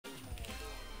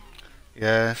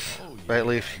Yes. Right,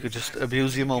 Leaf, you could just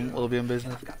abuse your mum, we'll be in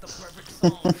business.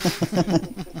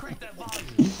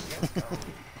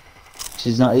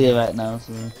 She's not here right now,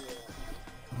 so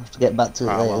I'll have to get back to it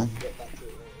Ah, well. later.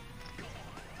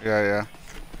 Yeah, yeah.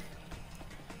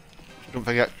 Don't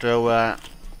forget to,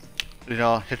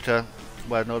 hit her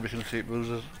where nobody can see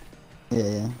bruises. Yeah,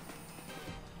 yeah.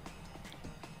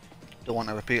 Don't want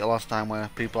to repeat the last time where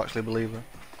people actually believe her.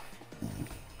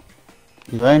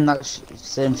 You're wearing that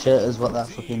same shirt as what that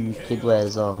fucking kid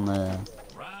wears on,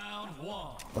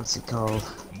 what's it called?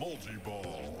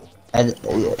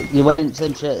 You're wearing the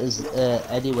same shirt as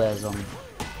Eddie wears on,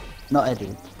 not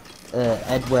Eddie,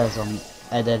 Ed wears on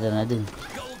Ed, Ed and Eddie.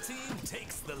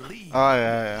 Oh,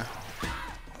 yeah, yeah.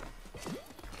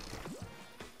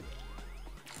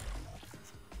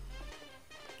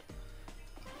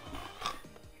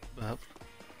 Yep.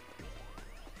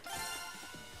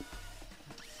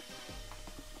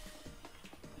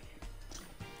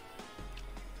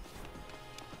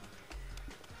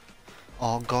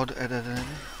 Oh god, Ed, Ed, Ed.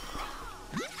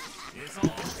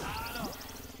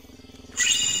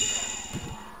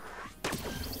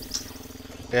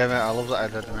 Yeah, mate, I love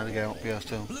that Ed, Ed, Ed game on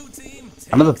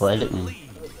PS2. I never played it, man.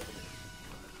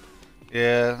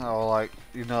 Yeah, or like,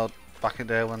 back in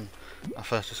the day when I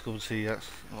first discovered CX,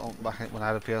 when I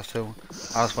had a PS2,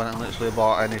 I just went and literally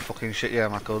bought any fucking shit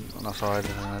game I could, and that's how I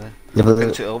did it. Yeah, but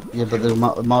Picked it up. they're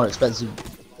more expensive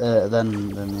than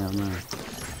yeah, no.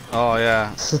 Oh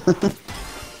yeah, it's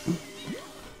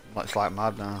like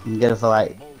mad now. You can get it for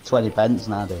like 20 pence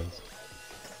nowadays.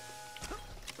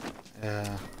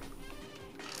 Yeah.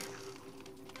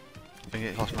 I think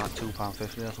it cost me like £2.50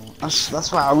 or something.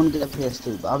 That's why I want to get a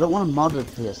PS2, but I don't want to mod a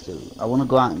PS2. I want to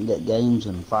go out and get games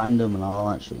and find them and all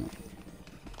that shit.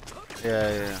 Yeah,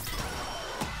 yeah.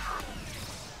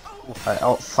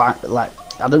 Like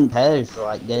I don't care for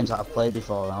like games that I've played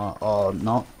before or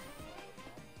not.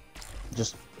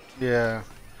 Just Yeah.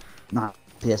 not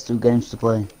PS2 games to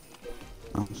play.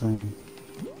 I'm saying.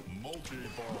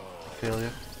 Feel you.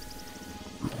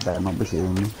 Better not be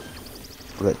feeling me.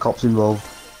 We'll get cops involved.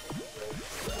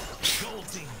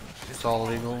 It's all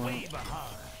illegal, mate.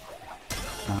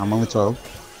 I'm only 12.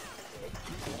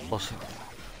 Plus,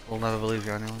 we'll never believe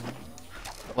you anyway.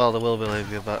 Well, they will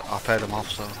believe you, but I paid them off,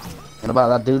 so. What about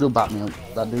that dude who backed me up?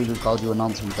 That dude who called you a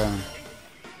nonsense down.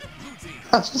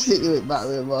 I just hit you with back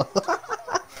with a ball.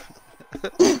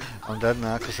 I'm dead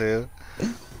now, I can see you.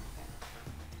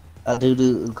 That dude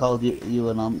who called you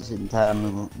a nonsense in town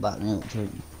and backed me up too.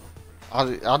 I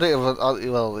didn't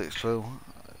even, well, it's true.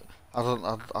 I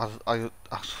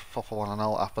fucking want to know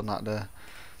what happened that day.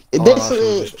 It I don't know if he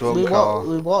was just basically, drunk or...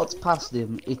 we walked past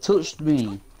him, he touched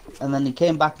me, and then he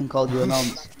came back and called you a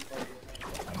nonce.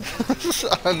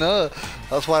 I know,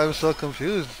 that's why I'm so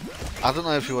confused. I don't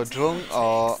know if you were drunk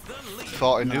or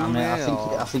thought he knew me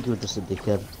I think he was just a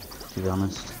dickhead, to be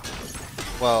honest.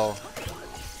 Well,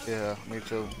 yeah, me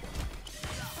too.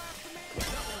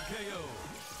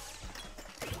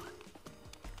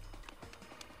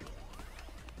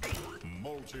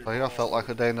 So yeah, I felt like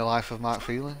a day in the life of Mark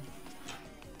Feeling.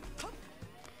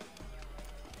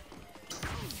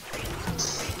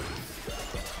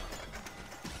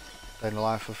 Day in the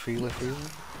life of Feely.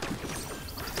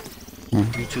 Yeah.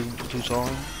 YouTube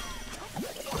tutorial.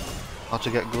 How to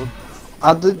get good.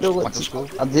 I didn't know what Like a school.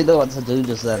 I didn't know what to do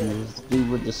just then. The dude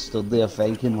would just stood there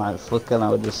faking like fuck, and I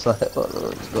would just like,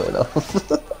 what's going on?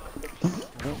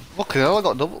 Fucking hell, I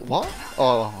got double. What?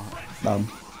 Oh. Damn.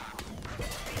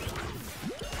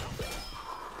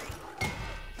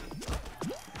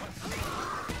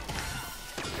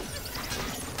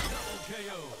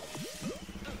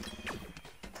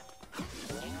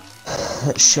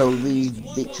 Let's show these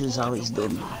bitches how it's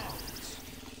done.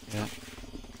 Yeah.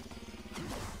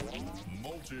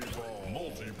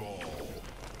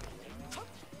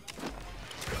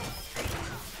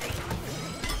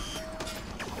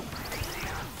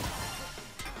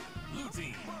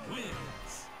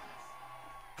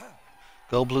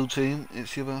 Go blue team,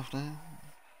 it's your birthday.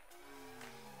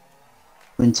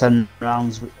 Win 10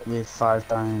 rounds with 5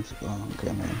 times. Oh,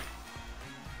 okay, man.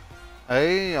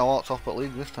 Hey, I walked off at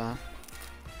league this time.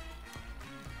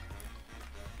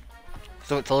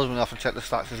 So it tells me I have to check the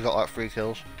stats, he's got like 3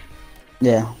 kills.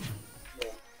 Yeah.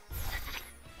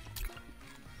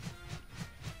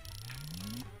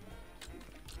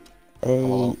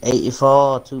 Hey,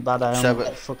 84, too bad I don't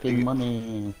get fucking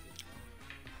money.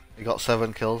 You got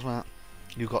 7 kills, mate.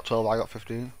 You got 12, I got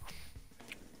 15.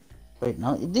 Wait,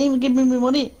 no, you didn't even give me my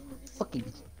money. Fucking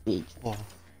bitch. Oh,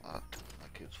 that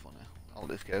kid's funny. All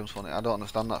this game's funny. I don't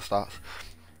understand that stats.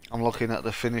 I'm looking at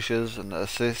the finishes and the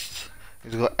assists.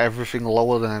 He's got everything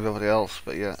lower than everybody else,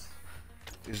 but yeah,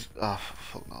 Is ah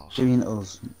fuck knows. Do you mean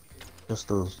us?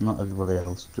 Just us, not everybody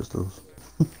else, just us.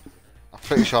 I'm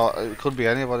pretty sure it could be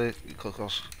anybody.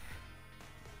 Cause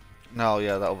no,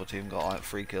 yeah, that other team got like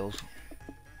 3 kills.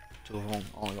 2 of them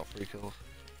only got 3 kills.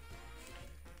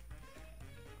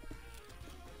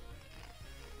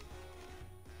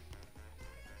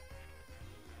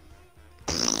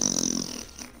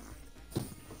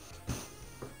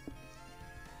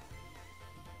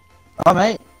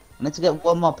 Alright, I need to get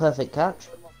one more perfect catch.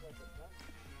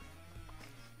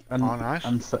 And, Oh, nice.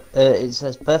 And it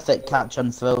says perfect catch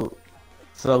and thrown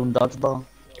dodgeball.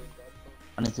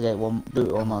 I need to get do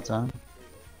it one more time.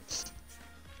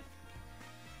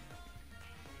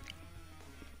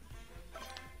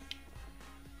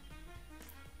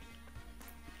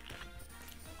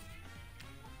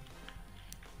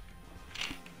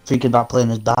 Thinking about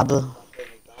playing as Barber.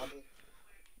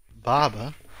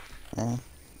 Barber? Yeah.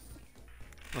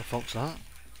 The fuck's that?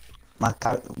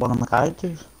 One of my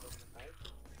characters.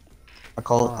 I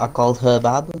called her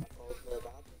Barber.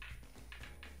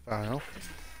 Fair enough.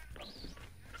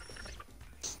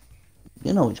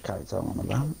 You know which character I'm on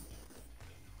about.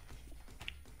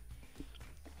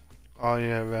 Oh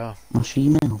yeah, My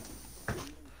she-male.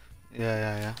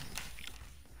 yeah.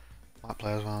 Might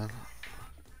play as mine.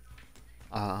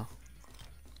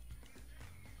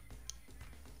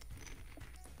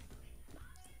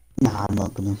 Nah, I'm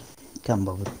not gonna. Can't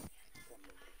bother.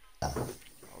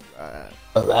 Alright.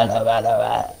 Alright.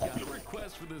 Got a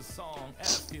request for this song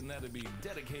asking that it be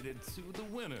dedicated to the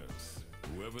winners,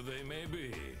 whoever they may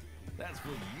be. That's for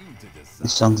you to decide.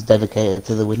 This song's dedicated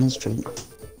to the winning streak.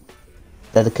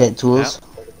 Dedicated to us.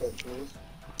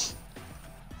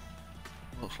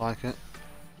 Looks like it.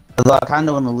 Although I kind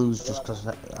of want to lose just because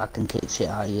I can kick shit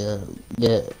out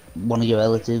of one of your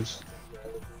relatives.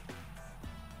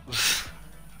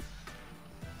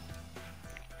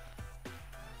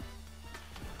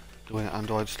 Doing it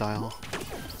Android style.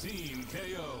 Team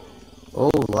KO. Oh,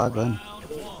 lag then.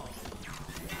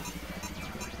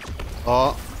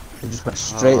 Oh. It just went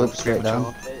straight Oh, up, straight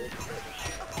down.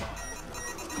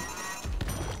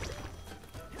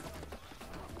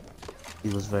 He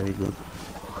was very good.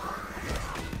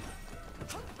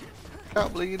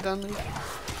 Can't believe you done this.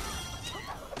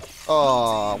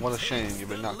 Oh, what a shame you've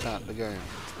been knocked out of the game.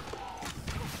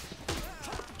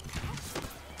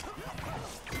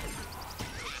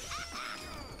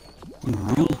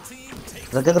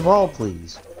 Can I get the ball,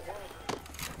 please?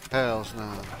 Hells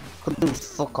no. Couldn't do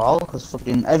fuck all because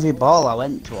fucking every ball I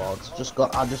went towards I just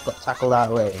got tackled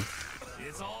that way.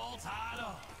 It's all tied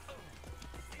up.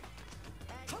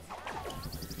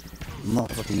 I'm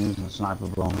not fucking using a sniper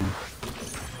bomb.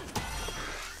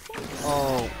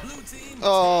 Oh.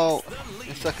 Oh.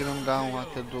 You're sucking him down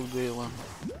like a drug dealer.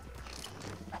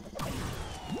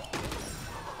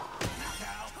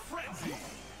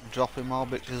 Dropping more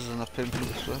bitches than a pimp in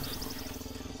distress.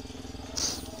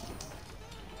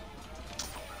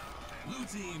 Blue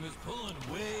team is pulling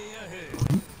way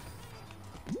ahead.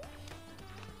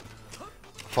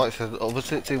 I thought you said the other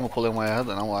team were pulling way ahead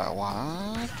and I'm like,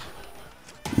 what?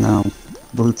 No,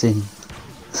 blue team.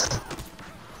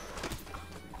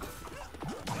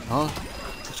 No,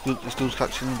 this dude's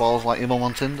catching balls like your mum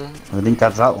on Tinder. I didn't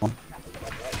catch that one.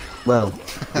 Well,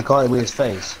 he caught it with his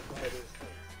face.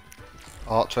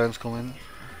 Art train's coming.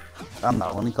 And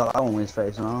that one, he caught that one with his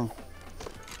face and all.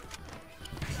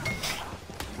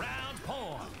 Round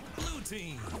point. Blue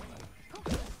team.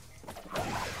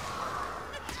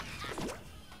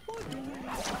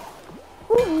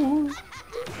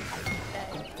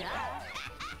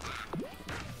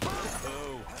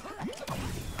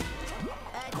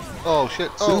 Oh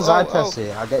shit. As soon as I press oh.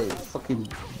 it, I get it fucking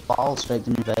ball straight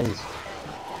to my face.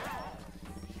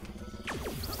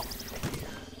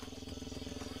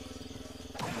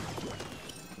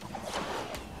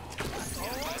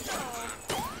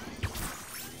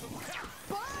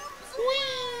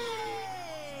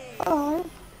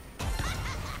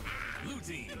 Blue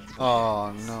team.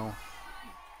 Oh no.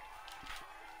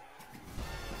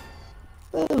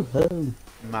 Boo hoo.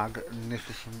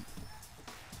 Magnificent.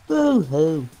 Boo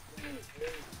hoo.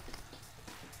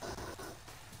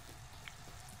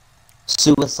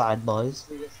 Suicide boys.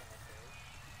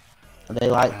 Are they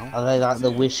like the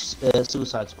Wish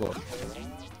Suicide Squad?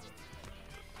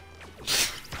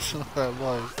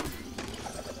 Boy.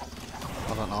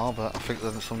 I don't know, but I think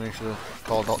that somebody needs to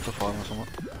call a doctor for him or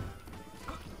something.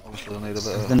 Obviously they need a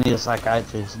bit of... They need a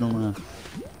psychiatrist, don't they?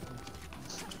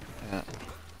 Yeah.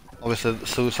 Obviously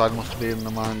suicide must be in the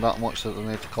mind that much that they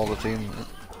need to call the team.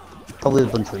 Probably a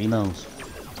bunch of emos.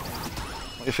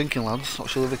 What are you thinking, lads? What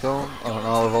should they be called? I don't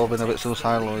know, we've all been a bit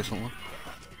suicidal recently.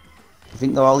 You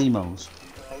think they're all emos?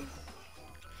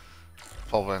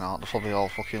 Probably not. They're probably all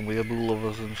fucking weeaboo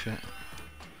lovers and shit.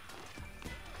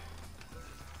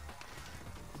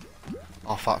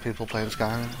 Or fat people playing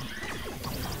Skyrim.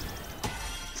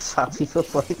 Fat people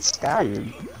playing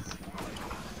Skyrim.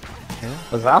 Yeah.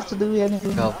 Does that have to do with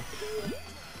anything? No.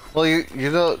 Well, you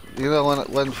know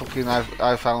when fucking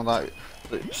I found out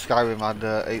that Skyrim had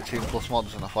 18 plus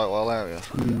mods and I thought, well, hilarious.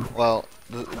 Well,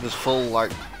 there's full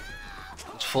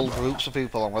groups of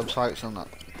people on websites and that,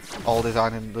 all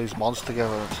designing these mods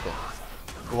together and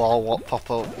stuff. Who all what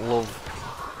pop up love,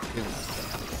 you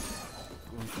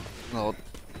know,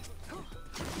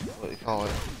 what do you call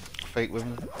it, fake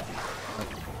women,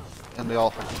 and they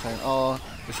all fucking saying, oh,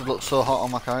 this would look so hot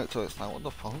on my character. It's like, what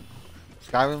the fuck?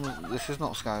 Skyrim, this is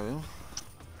not Skyrim.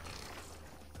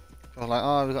 I was like,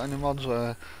 oh, have you got any mods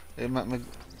where it make my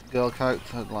girl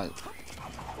character like,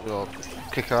 you know,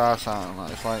 kick her ass out and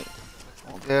that? It's like,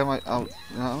 what game? You know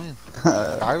what I mean?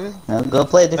 Skyrim? No, go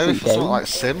play a Maybe different for game. something like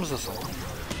Sims or something.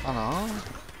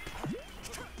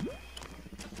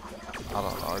 I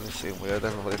don't know. It just seems weird.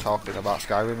 Everybody talking about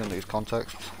Skyrim in these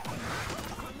contexts.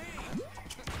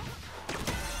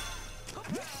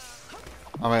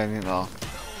 I mean, you know,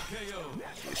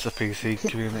 it's a PC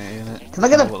community, innit? Can I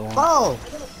get a Know what they want. ball?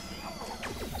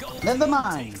 Never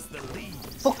mind.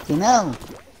 Fucking hell.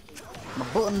 My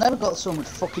button never got so much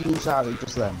fucking use out of it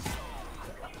just then.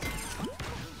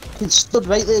 Fucking stood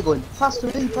right there going, pass her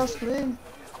in, pass her in.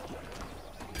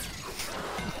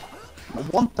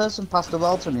 One person passed the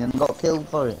ball to me and got killed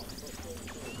for it.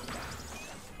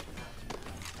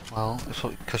 Well, it's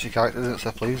because your character didn't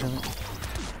say please, isn't it?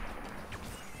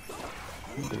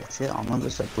 Shit, I'll never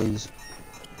say please.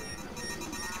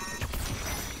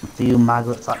 For you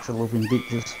Margaret Thatcher loving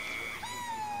bitches.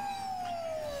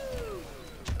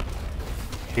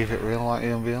 Keep it real like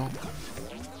Ian Beale.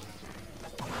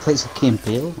 Plays a Kim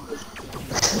Peel.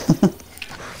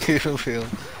 Keep it real.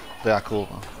 They are cool,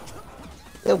 man.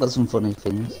 They've got some funny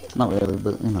things. Not really,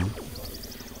 but you know.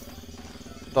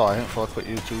 No, I ain't for a quick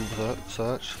YouTube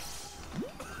search.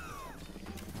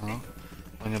 You know,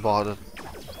 when you're bored of,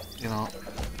 you know,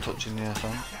 touching your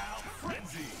son.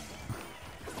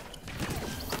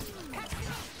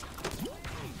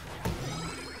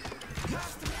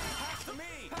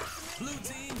 Blue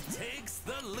team takes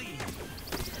the lead.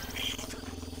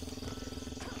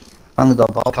 Finally got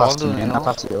a ball Can't past do him again. I anything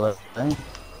passed it away.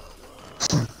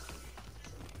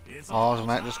 Oh, his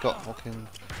mate just got fucking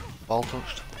ball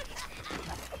touched.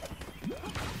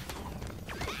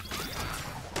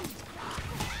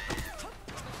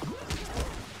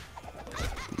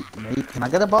 Mate, can I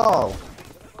get a ball?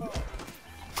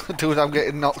 Dude, I'm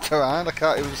getting knocked around. I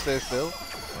can't even stay still.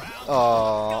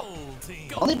 Oh, Gold team.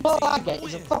 Only ball I get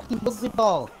is a fucking rugby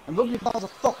ball, and rugby balls are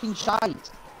fucking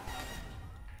shite.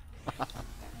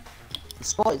 The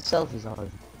sport itself is horrible.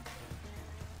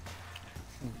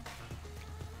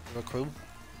 you're a crew.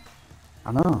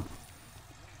 I know.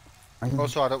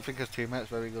 Also, I don't think his teammate's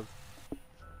very good.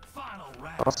 Final Of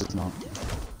round. course it's not.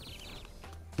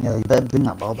 Yeah, you better bring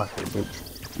that ball back, you bitch.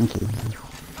 Thank you.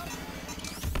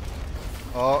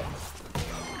 Oh.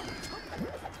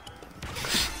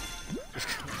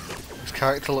 His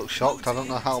character looked shocked. I don't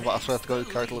know how, but I swear to God,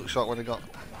 his character looked shocked when he got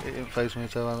hit in face when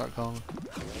he turned around that corner.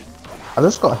 I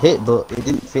just got hit, but it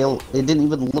didn't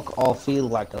even look or feel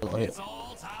like I got hit. It's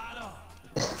all tied up.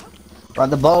 Like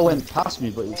the ball went past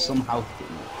me, but it somehow hit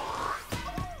me.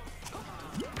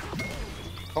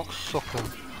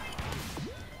 Cocksucker.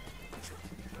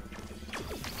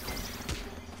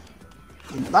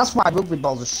 That's why rugby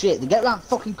balls are shit. They get around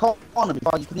fucking corner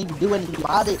before you can even do anything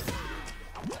about it.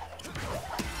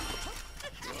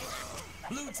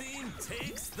 Blue team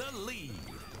takes the lead.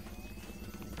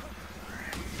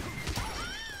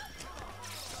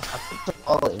 I put the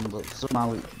ball at him, but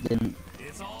somehow it didn't.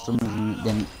 It's all For some reason it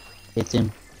didn't hit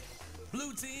him.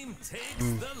 Blue team takes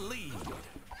the lead.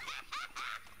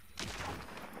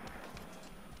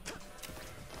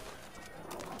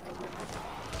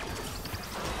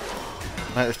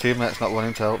 Mate, his teammate's not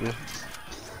wanting to help you.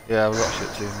 Yeah, we've got a shit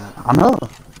teammate. I know.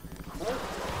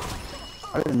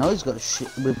 I didn't know he's got a shit.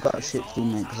 We've got a shit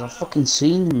teammate because I've fucking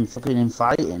seen him fucking in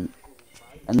fighting,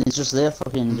 and he's just there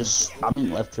fucking just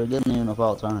spamming left trigger near enough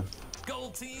all the time.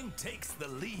 Gold team takes the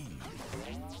lead.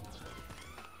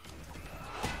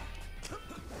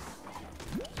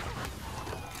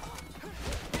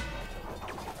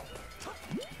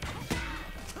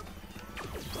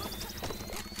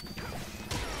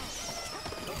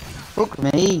 Fuck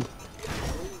me.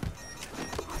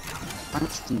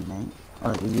 Thanks, teammate.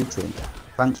 Oh, you too.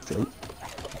 Thanks, Drew.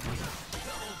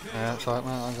 Yeah, that's right,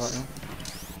 mate. I got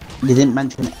you. You didn't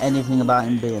mention anything about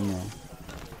him being there.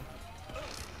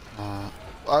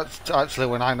 Actually,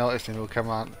 when I noticed him, he came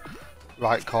around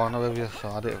right corner of you, so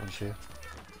I didn't even see him.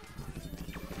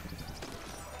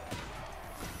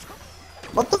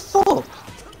 What the fuck?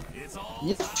 It's all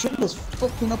Your ship is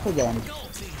fucking up again.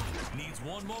 Gold team needs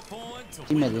one more point to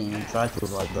Teammate didn't even try to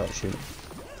avoid that shit.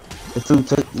 If we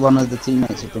took one of the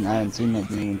teammates up in there and teammate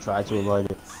didn't even try to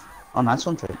avoid it. Oh, nice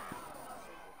one, Trey.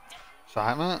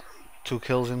 Sorry, mate. 2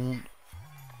 kills in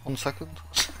 1 second.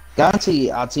 Guarantee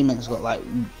our teammates got like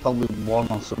probably one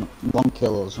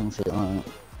kill or some shit like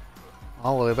that.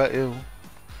 Oh, well, I bet you.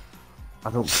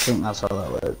 I don't think that's how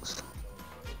that works.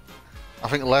 I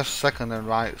think left's second and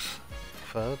right's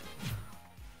third.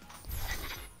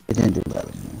 He didn't do better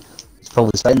than me. He's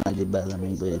probably saying that he did better than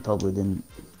me, but he probably didn't.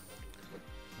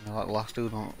 You know, like the last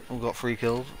dude who got 3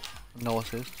 kills, no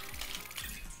assists.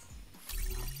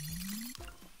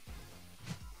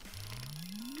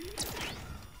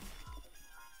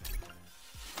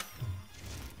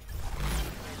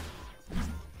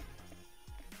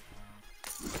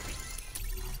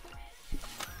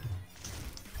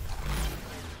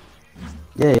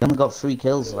 Yeah, he only got 3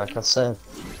 kills, like I said.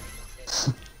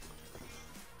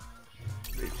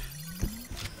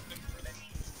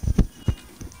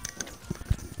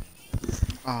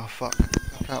 Oh fuck,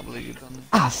 I can't believe you've done this.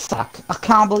 Ah, fuck. I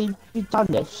can't believe you've done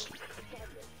this.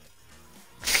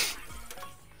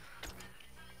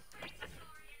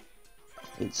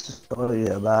 It's a story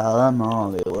about a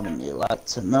Mario, wouldn't you like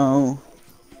to know?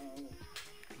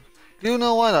 Do you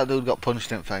know why that dude got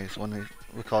punched in the face when he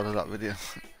recorded that video?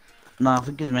 No, I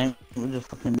think his mate was just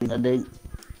fucking being a dick.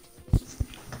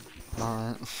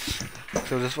 Alright.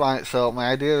 So just right, so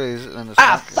my idea is, and the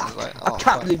Ah, snack fuck! is like, I oh, can't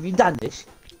fuck. believe you've done this.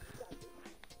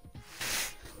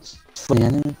 It's funny,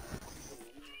 anyway.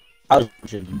 I was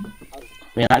punching.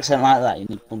 With an accent like that, you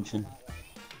need punching.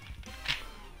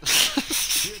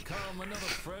 Here come another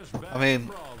fresh batch I mean, of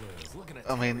brawlers looking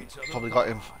to I mean, tear each other probably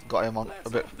apart. got him on a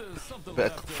bit There's something of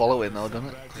left following though, doesn't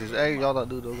it? Because he's, hey, you're that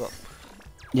dude who got.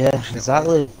 Yeah,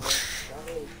 exactly.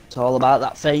 It's all about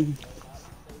that fame.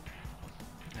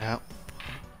 Yeah.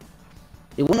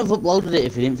 He wouldn't have uploaded it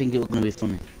if he didn't think it was going to be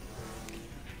funny.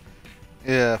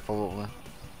 Yeah, probably.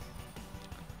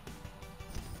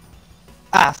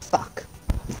 Ah, fuck.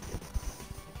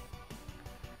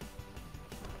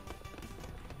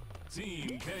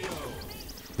 Team KO.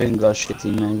 Then got a shit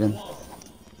teammate again.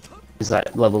 He's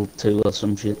like level 2 or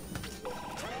some shit.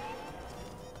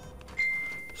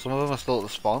 Some of them are still at the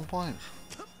spawn points.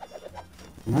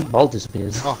 My ball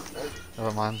disappeared. Oh,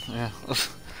 never mind. Yeah.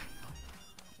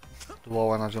 The wall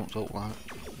when I jumped up, like.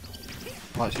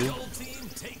 Like you. Gold team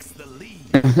takes the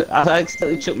lead. I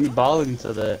accidentally chucked my ball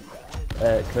into the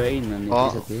crane and it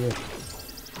Oh. disappeared.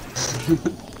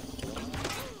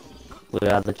 We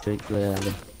had the trick, we had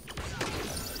it.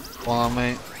 One on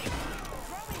me.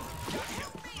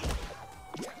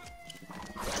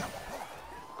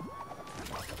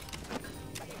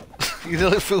 You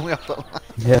nearly threw me off that line.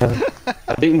 Yeah.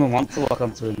 I didn't even want to lock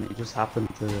onto him, it just happened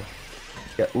to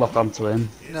lock onto him.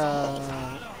 No.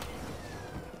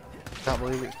 Can't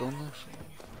believe it's done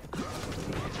this.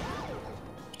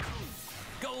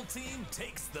 Gold team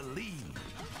takes the lead.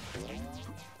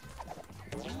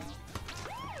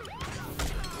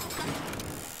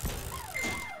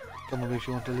 Come on if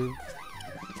you want to leave.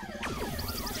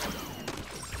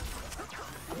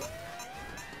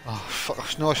 Oh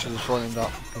fuck, no, I should have thrown him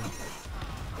that.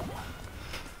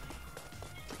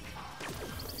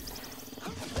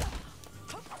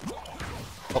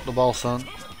 Pop the ball, son.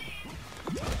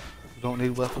 You don't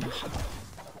need weapons.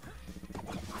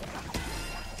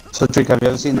 So Trick, have you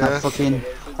ever seen Yes.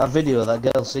 that video of that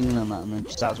girl singing on that and then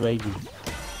she starts raging?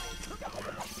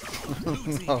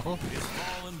 No. Falling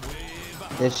way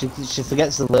back. Yeah, she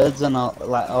forgets the words and all,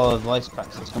 like, oh, her voice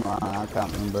cracks or something like that, I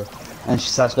can't remember. And she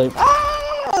starts going,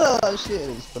 ah, shit,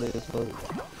 it's funny as fuck.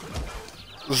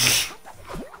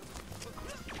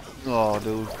 Oh,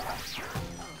 dude.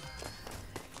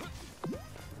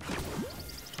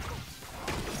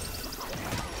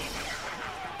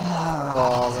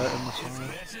 Oh, right in the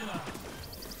side.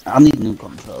 I need a new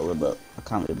controller, but I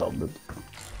can't be bothered.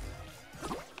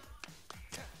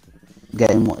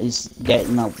 Getting what is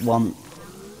getting that one.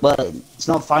 Well, it's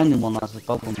not finding one that's the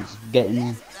problem. It's getting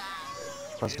one.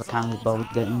 Plus, I can't be bothered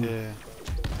getting one. Yeah.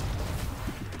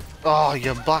 Oh,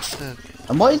 you bastard.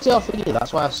 And what is your figure?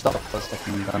 That's why I stopped for a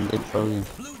second and did throw you.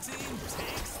 Blue team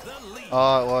takes the lead.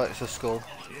 Oh, well, it's a skull.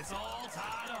 It's all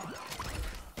tied up.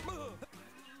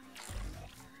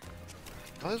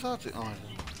 What is that? Oh,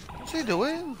 what's he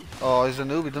doing? Oh, he's a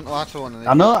noob. He doesn't know how to run.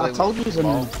 I know. I told you he's a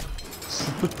noob.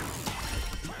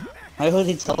 I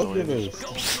already told you this.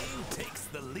 Gold team takes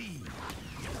the lead.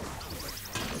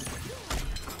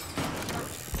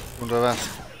 Do the rest.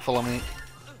 Follow me.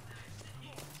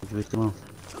 Come on.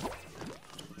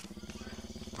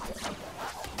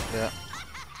 Yeah.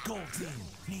 Gold team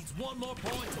needs one more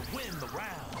point to win the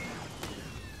round.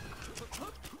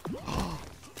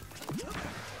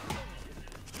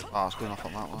 Oh, it's going off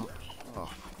on that one.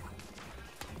 Oh.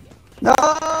 No!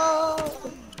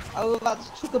 I was about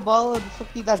to chuck a ball and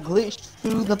fucking that glitched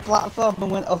through the platform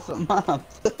and went off the map.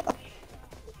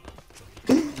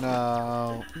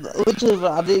 No. Literally,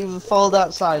 I didn't even fall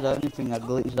outside or anything, I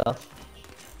glitched off.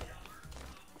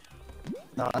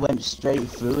 No, I went straight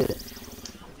through it.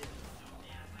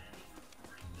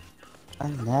 Oh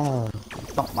no,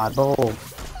 it's not my ball.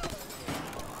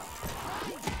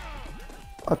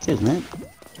 Oh, cheers, mate.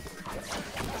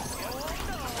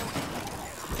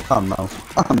 Oh no,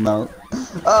 oh no,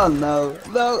 oh no,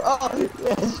 no, oh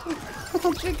yes. I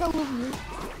think I love you.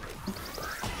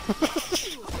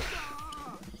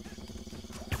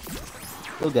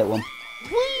 We'll get one.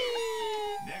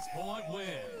 Next point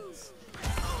wins.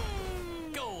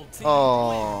 Gold team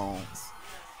Oh. wins.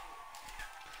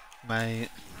 Mate.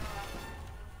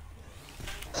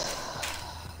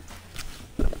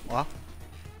 What?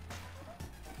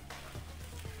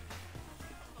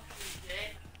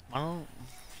 Oh.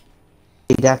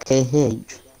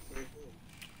 KH.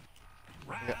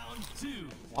 Round 2.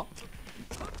 What?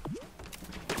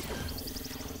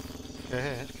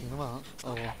 Yeah, it's Kingdom Hearts.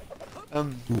 Oh well.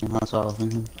 That's what I was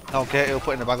thinking. Okay, he'll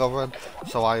put in the bag overhead.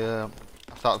 So I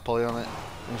started pulling on it,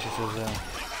 and she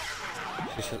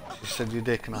said you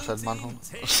dick, and I said manhunt.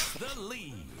 Takes the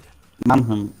lead.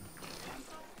 Manhunt.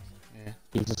 Yeah,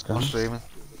 Jesus I'm Christ. streaming,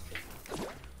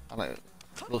 and it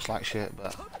looks like shit,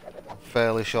 but I'm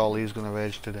fairly sure Lee's gonna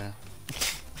rage today.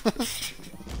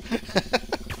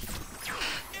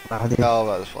 Why do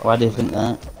Why you think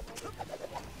that?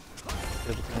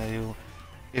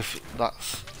 If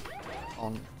that's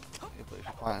on, if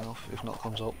you're quiet enough, if not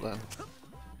comes up, then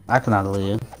I can handle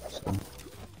you. So.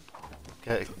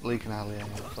 Lee can hardly hear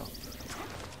you, so if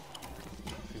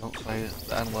you don't say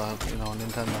the N word, you know,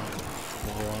 Nintendo.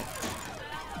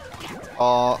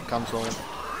 Oh, cancel.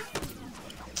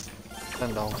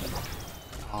 Nintendo.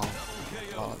 Oh.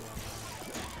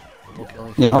 We'll kill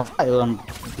you. Yeah, I on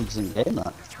decent game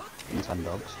that.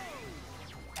 Nintendogs.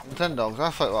 Nintendogs, I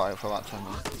thought right for about 10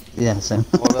 minutes. Yeah, same.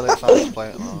 I'm really excited to play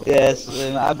it now. Yes,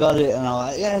 I got it and I'm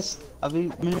like, yes, I've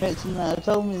been making that,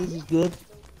 told me this is good.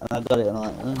 And I got it and I'm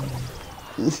like,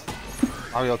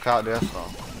 Mario Kart DS though.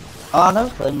 Oh, I never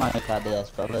played Mario Kart DS,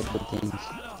 but I've played good things.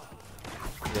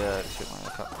 Yeah, it's shit Mario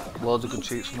Kart. Loads of good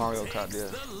cheats for Mario Kart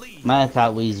DS. Mario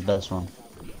Kart Wii is the best one.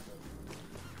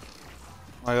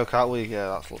 Mario Kart Wii, yeah,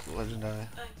 that's legendary.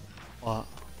 What?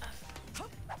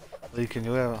 Lee, can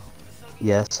you hear her?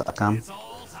 Yes, I can. It's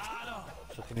all tied up.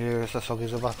 So can you hear us?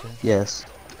 Soggy's a battery? Yes.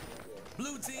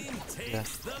 Blue team takes Yeah.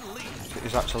 the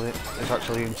lead. He's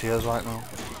actually in tears right now.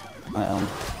 I am.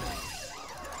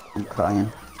 I'm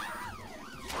crying.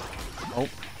 Oh.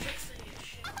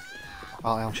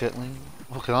 I am shit, Lee.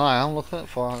 Looking I am, look at it,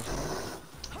 4 hours.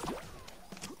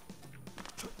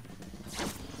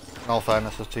 In all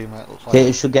fairness, his teammate looks like... Okay,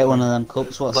 you should get one of them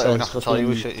cups. What Don't even says have to tell you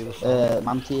we shit you.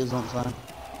 Mantias on time.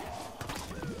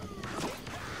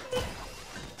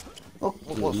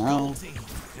 Okay, What's now. Gold team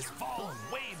is falling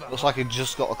way behind. Looks like he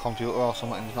just got a computer or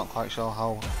something and he's not quite sure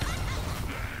how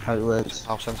How it works.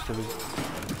 sensitive he is.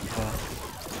 Yeah.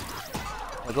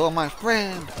 Like, oh my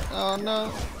friend! Oh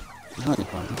no! No, you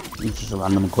can't. It's just a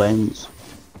random acquaintance.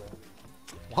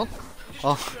 What?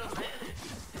 Oh.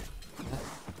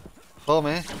 For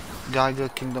me, Geiger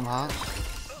Kingdom Hearts.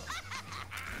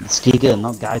 It's Giga,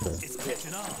 not Geiger. It's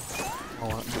catching up. Oh,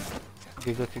 what?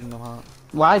 Giga Kingdom Hearts.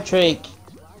 Why, Trick?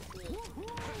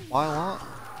 Why what?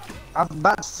 I'm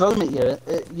about to throw him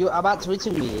at you. I'm about to hit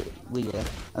him with you,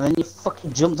 and then you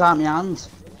fucking jumped out of my hands.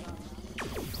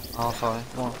 Oh, sorry.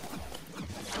 Come on.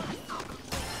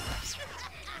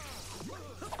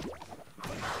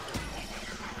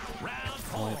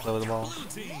 I want to play with the ball.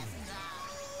 Blue team.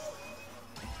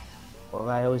 Well,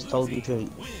 I always told you, Trick,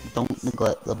 don't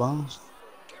neglect the balls.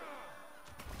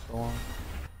 Go on.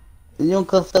 Did your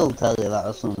Uncle Phil tell you that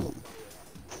or something?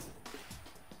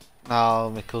 No,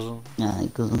 my cousin, Yeah, he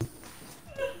couldn't.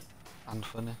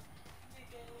 Anthony.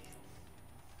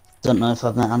 Don't know if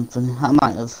I've met Anthony. I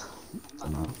might have.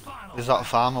 Don't know. Is that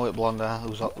farmer with blonde hair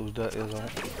who's dirty as well? I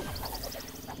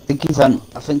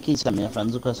think he sent me a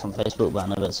friend's request on Facebook, but I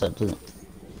never accepted it.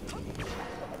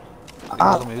 He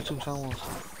has a YouTube channel.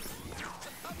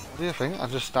 What do you think? I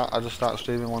just started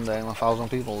streaming one day and 1,000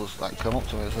 people just like come up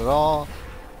to me and said, "Oh,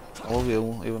 I love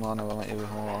you," even though I never met you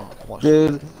before. Or watched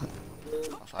Dude, it.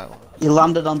 That's like, he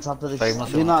landed on top of this.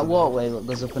 Famous You know that one. walkway that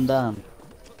goes up and down?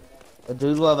 A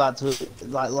dude was about to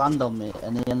like land on me,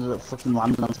 and he ended up fucking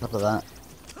landing on top of that.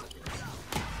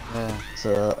 Yeah.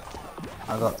 So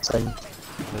I got saved.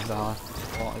 Bizarre.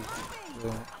 What is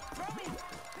doing?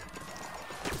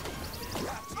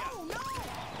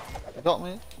 You got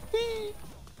me?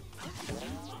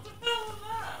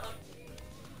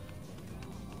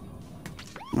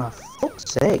 Oh,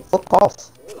 fuck's sake, fuck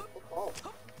off.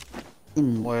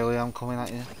 Whaley, I'm coming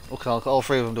at you. Look, all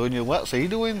three of them doing you. What's he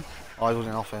doing? Oh, he's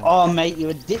running off him. Oh mate, you're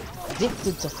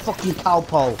addicted to fucking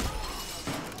cowpole.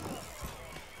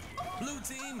 Blue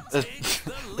team His, takes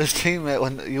the his teammate,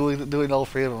 when you were doing all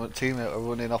three of them, his teammate were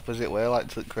running opposite way like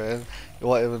to Crane. You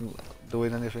weren't even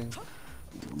doing anything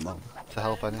Well, to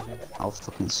help anything. I'll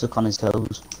fucking suck on his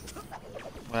toes.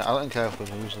 Mate, I don't care if we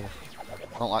lose this.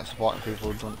 I don't like supporting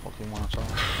people who don't fucking want to try.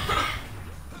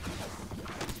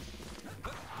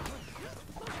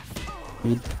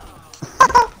 Dude.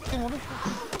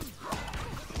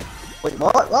 Wait,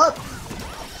 what?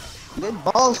 You get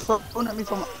balls thrown at me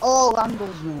from all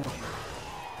angles, man.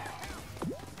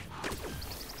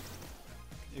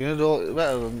 You're gonna do it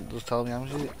better than just tell me I'm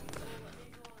shit.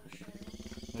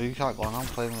 No, you can't go on, I'm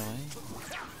playing with me.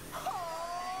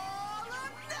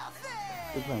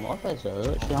 You're playing what place, sir?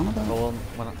 What's she on about? Go on,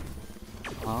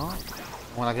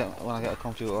 when I get a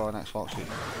computer or an Xbox, you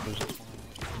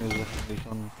can use it. You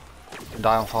can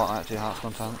die on Fortnite to your heart's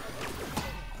content.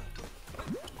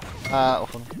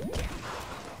 Often.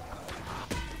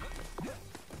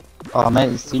 Oh mate,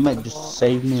 his teammate just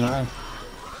saved me life.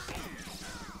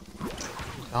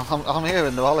 I'm here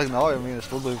and they're all ignoring me and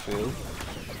still doing for you.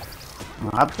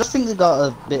 I just think they got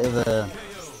a bit of a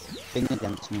thing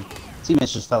against me.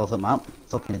 Teammates just fell off the map.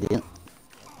 Fucking idiot.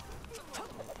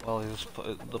 Well, you just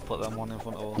put them one in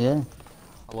front of us. Yeah.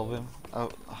 I love him.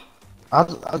 I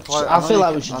feel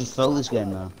like we should just fill this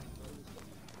game now.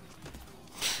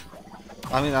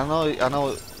 I mean, I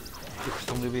know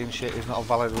somebody being shit is not a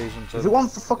valid reason to If you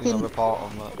want for fucking, report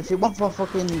on that. if you want for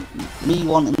fucking me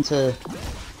wanting to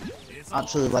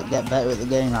actually like get better at the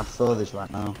game, I'd throw this right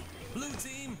now. Blue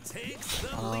team takes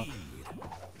the lead.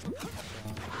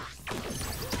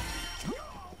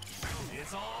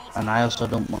 It's all And I also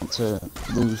don't want to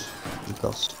lose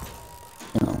because,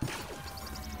 you know,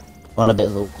 we're on a bit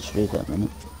of a streak at the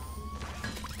minute.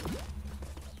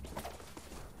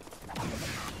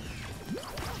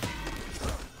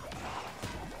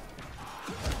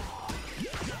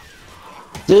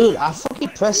 Dude, I fucking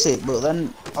press it, but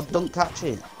then I don't catch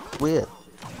it. Weird.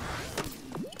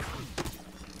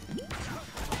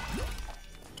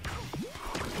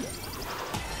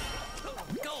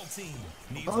 goal team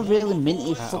needs Got a really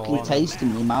minty fucking taste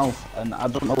in my mouth, and I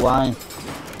don't know why.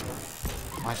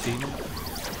 My team.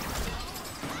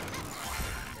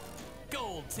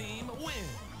 goal team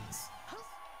wins.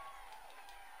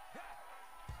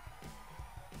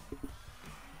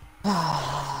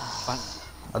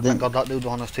 I Thank didn't. God that dude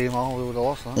on his team, or we would have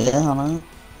lost that. Yeah, I know.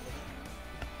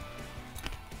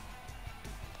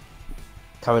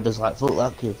 Carried us like foot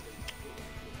that kid.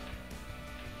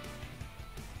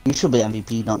 You should be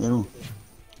MVP, don't you?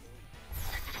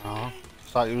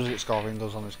 Start using it scoring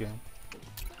does on this game.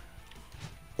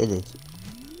 It is.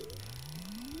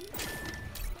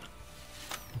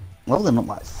 Well, they're not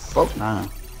like fuck now.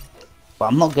 But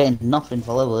I'm not getting nothing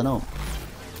for leveling up.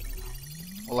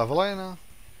 What level are you now?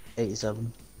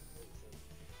 87.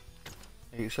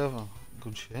 87.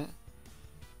 Good shit.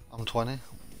 I'm 20.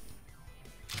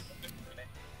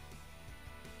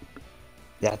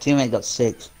 Yeah, teammate got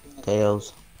 6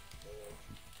 KOs.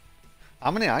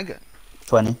 How many I get?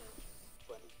 20.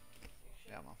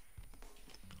 Yeah, man.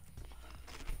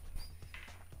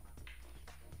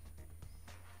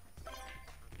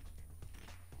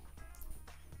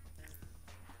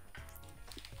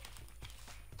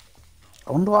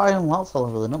 I wonder why I unlocked for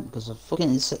leveling up, because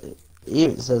here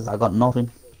it says I got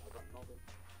nothing.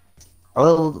 I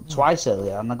leveled twice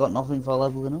earlier and I got nothing for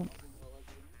leveling up.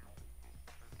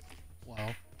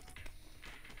 Wow.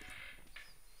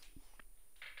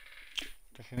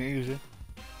 Taking it easy.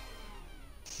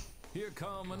 Here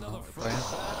come another fresh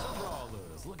batch of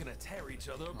brawlers looking to tear each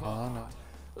other Oh, apart. no.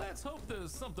 Let's hope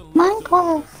there's something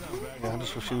Minecraft. Yeah, I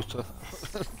just refuse to.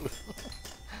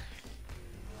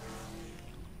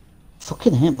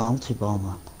 Fucking hate multi-ball,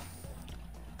 man.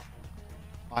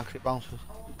 Minecraft bouncers.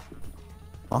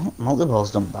 Well,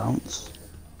 multi-balls don't bounce.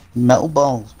 Metal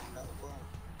balls.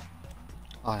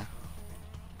 Aye.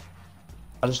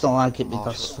 I just don't like it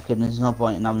because shit. fucking there's no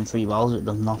point in having 3 balls, it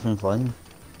does nothing for you.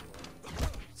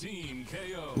 Team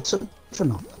KO. It's such a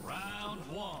knob. Round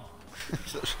 1.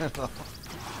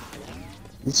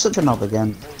 It's such a knob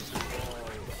again.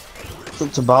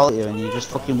 took to ball at you and you just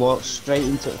fucking walked straight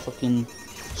into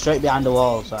straight behind the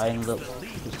wall, so I ended up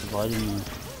just avoiding you.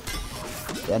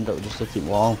 You end up just hitting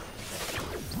wall.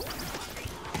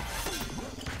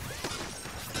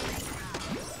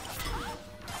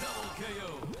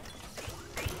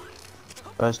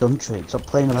 First done trick, stop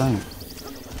playing around.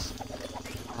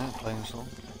 I ain't playing some.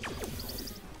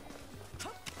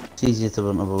 It's easier to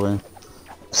run over way.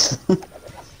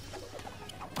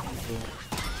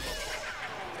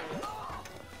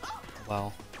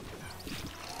 Wow.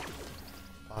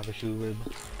 Barbecue rib.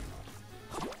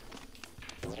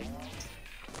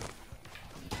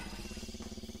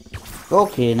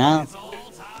 Okay now.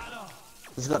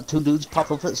 There's got two dudes pop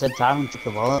up at the same time and took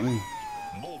the ball at me.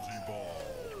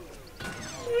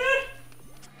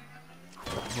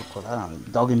 Look at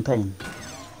that, dog in pain.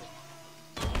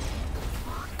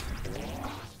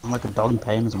 I'm like a dog in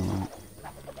pain or something. I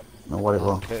don't know what it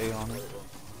was. Get you on it.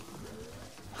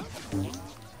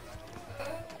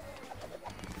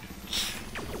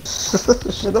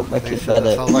 Shut up, make He it said it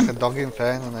better. sounds like a dog in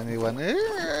pain, and then he went. "Eh."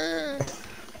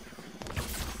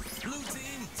 Blue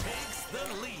team takes the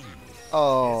lead.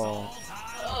 Oh.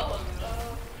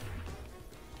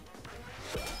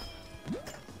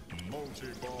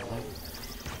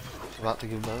 It's about to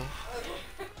give birth.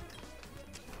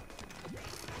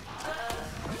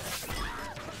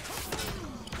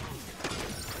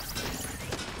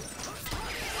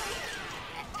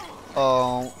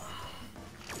 Oh.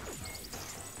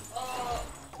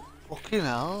 Fucking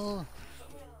hell.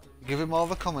 Give him more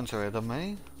of a commentary than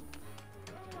me.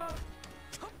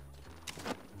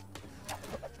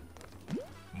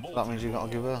 That means you gotta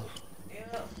give birth.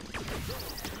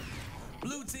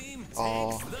 Blue team takes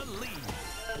Oh. the lead.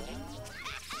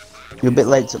 You're a bit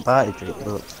late to the party trick,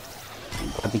 but I'm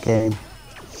glad you came.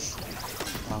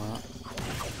 Alright.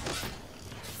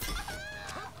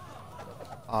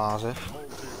 As if.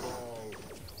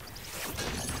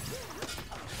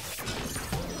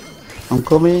 I'm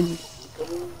coming.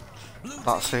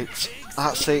 That's it.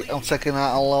 That's it. I'm taking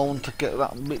that alone to get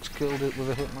that bitch killed it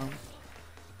with a hitman.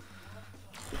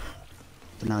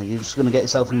 No, you're just gonna get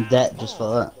yourself in debt just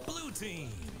for that. Blue team.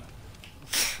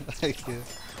 Thank you.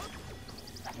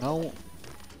 No.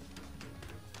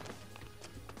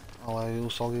 How are you,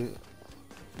 Soggy?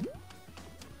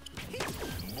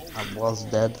 I was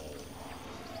dead.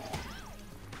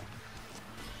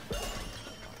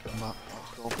 Come back.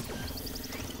 Let's go.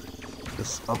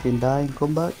 Just stop and die and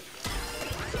come back.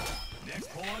 Next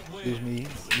point wins. Excuse me.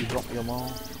 You dropped your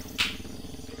mom.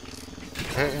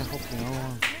 Hey, fucking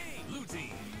hell. Blue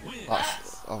team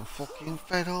wins. I'm fucking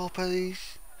fed up of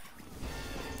these.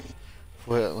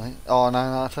 Wait, like, oh, 9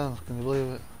 out of 10. Can you believe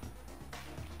it?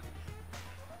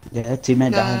 Yeah,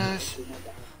 teammate died. Yes.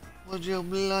 Would you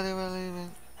bloody believe it?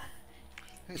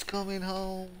 It's coming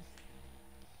home.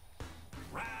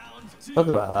 Round two. Talk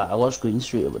about that. I watched Green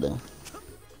Street over there.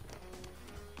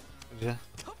 Yeah.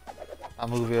 That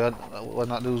movie when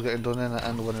that dude's getting done in at the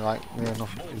end when he like near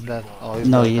enough he's dead. Oh, he's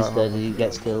No, dead, he's can't dead. remember. He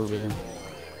gets killed with him.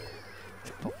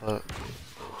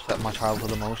 Upset my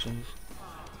childhood emotions.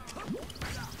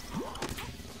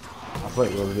 I thought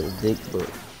he was a little dick, but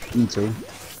me too.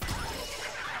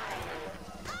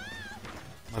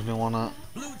 Makes me wanna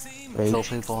Blue team. Rage. kill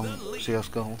people on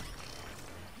CS:GO.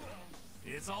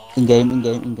 It's all In game, in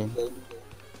game, in game.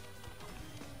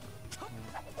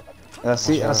 I've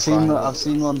seen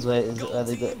ones where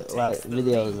they got like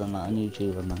videos and that on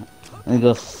YouTube and that, and they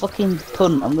go fucking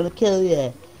cunt, I'm gonna kill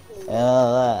you, and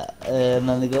all that, and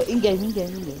then they go in game, in game,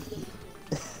 in game.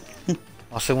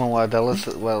 I seen one where Adela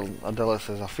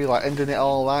says, I feel like ending it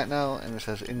all right now, and it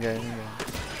says in game,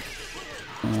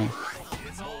 in game.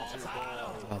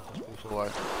 Yeah. People are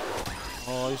like,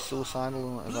 oh, he's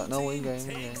suicidal, and it's like, no, in game, in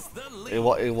game. takes the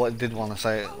lead. He did want to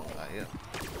say it, like, yeah.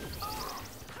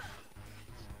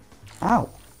 Ow!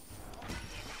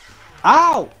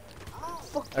 Ow!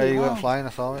 Fuck Hey, you hell. went flying, I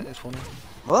saw it, it's funny.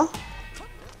 What?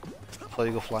 I saw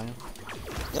you go flying.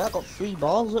 Yeah, I got 3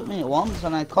 balls at me at once,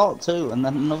 and I caught 2, and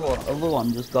then other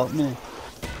one just got me.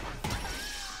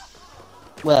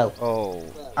 Well, Oh,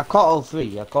 I caught all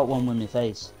 3. I caught one with my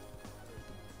face.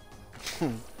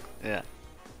 yeah.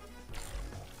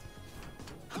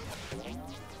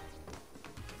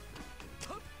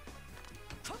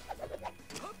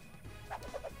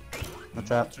 A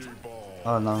trap.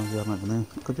 Oh no, you haven't come in.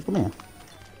 Could you come here?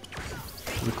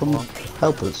 Could you come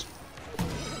help us?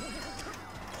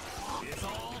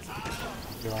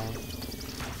 Yeah.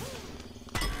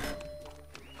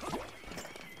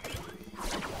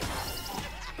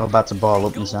 I'm about to ball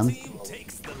up, my son. Team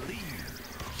takes the lead.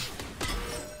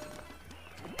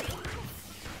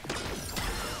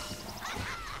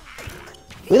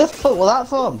 Where the fuck was that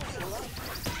from?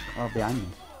 Oh, behind me.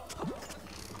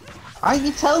 Why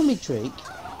you telling me, Trick?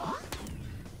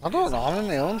 I don't know, I'm in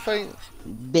my own fights.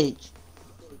 Bitch.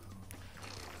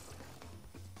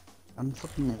 I'm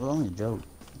fucking, it was only a joke.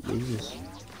 Jesus.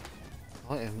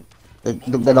 I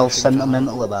didn't. They're all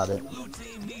sentimental about it.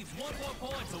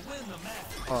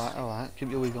 Alright, keep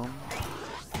your wig on.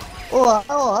 Alright.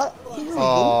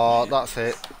 Oh, that's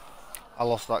it. I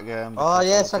lost that game. Oh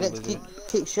yes, I get to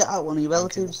kick shit out one of your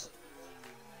relatives.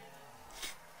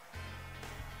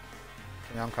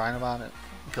 Yeah, I'm crying about it.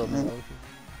 Killed me.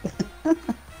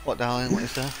 What darling, what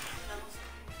is that?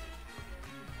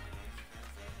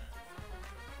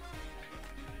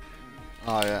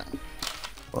 Oh yeah.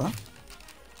 What?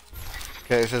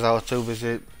 Okay, it says I was too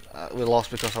busy. We lost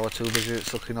because I was too busy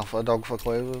sucking off a dog for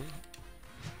quavers.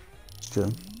 It's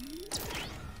true.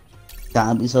 Can't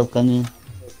help yourself, can you?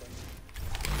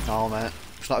 No mate,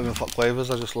 it's not even for quavers,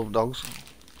 I just love dogs.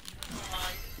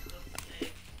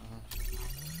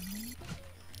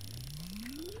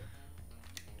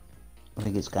 I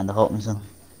think it's kinda hot myself.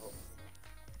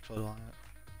 So do I.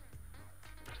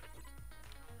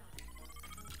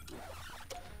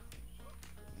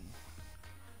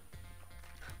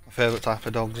 My favourite type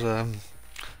of dogs,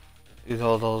 you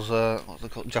know those, what's they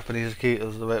called, Japanese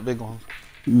Akitas, the very big ones.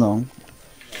 No.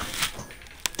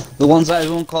 The ones that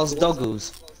everyone calls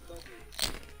doggoos.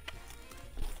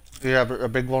 Yeah, but a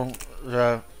big one,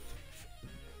 the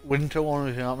winter one,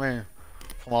 you know what I mean?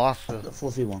 From Alaska. The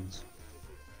fluffy ones.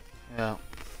 Yeah.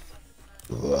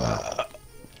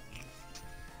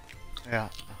 Yeah,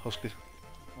 husky.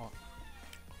 What?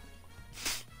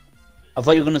 I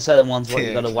thought you were gonna say the ones where you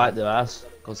Yeah. gotta wipe their ass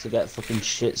because they get fucking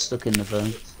shit stuck in the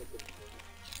phone.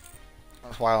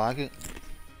 That's why I like it.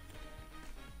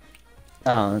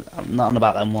 No, I'm not on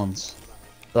about them ones.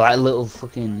 They're like little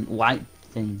fucking white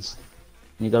things.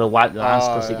 And you gotta wipe their ass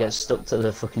because yeah. it gets stuck to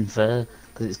the fucking fur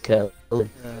because it's curly.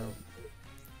 Yeah.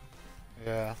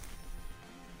 Yeah.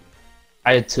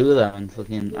 I had two of them and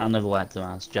fucking I never wiped their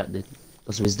ass. Jack did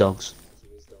because of his dogs.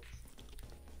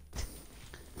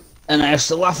 And I used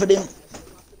to laugh at him.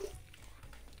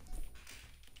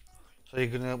 So you're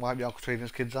gonna wipe your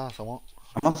Katrina's kid's ass or what?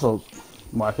 I'm also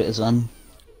wipe it as them.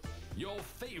 Your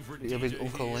favorite Your big DJ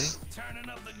Uncle Lee? is turning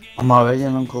up the game. I'm already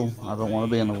an uncle. I don't want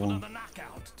to be another one. Another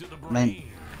knockout to the Man, brain.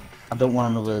 I don't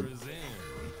want another Is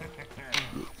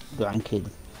in. grandkid.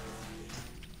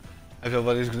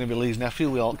 Everybody's gonna be Lee's nephew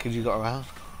with all the kids you got around.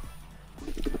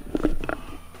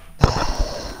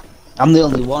 I'm the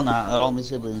only one out of all my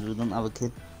siblings who don't have a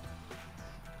kid.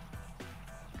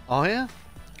 Oh yeah?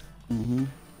 Mhm.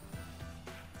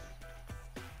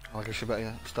 I guess you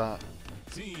better start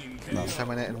Team No.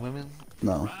 inseminating women.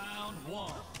 No. round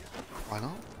one. Why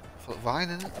not? For Vine,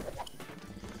 innit?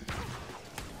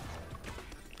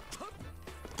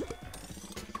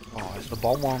 Oh, it's the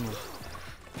bomb ones.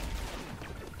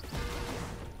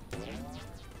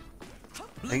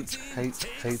 Hate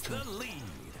them. The lead.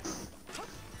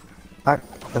 Pack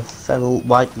of feral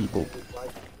white people.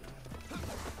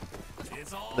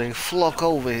 It's all They flock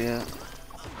over here.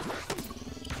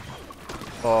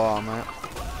 Oh, mate.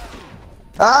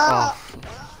 Ah! Oh,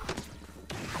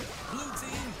 blue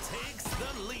team takes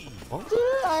the lead. what?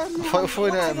 I thought you were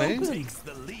throwing it at me. Takes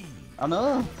the lead. I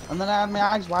know. And then I had my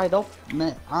eyes wide open,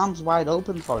 my arms wide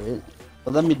open for it.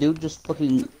 But then my dude just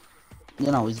fucking,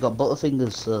 you know, he's got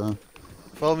butterfingers, so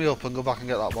Throw me up and go back and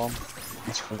get that bomb.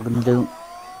 that's what we're gonna do.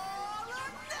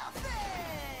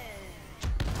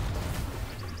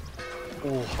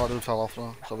 Oh, I do fell off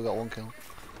now, so we got one kill.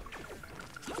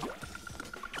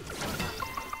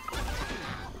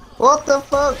 What the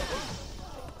fuck?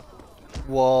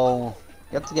 Whoa.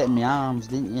 You had to get in my arms,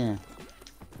 didn't you?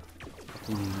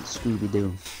 Fucking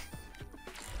Scooby-Doo.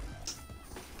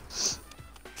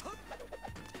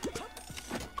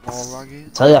 All raggy.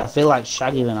 Tell you, I feel like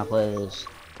Shaggy when I play this.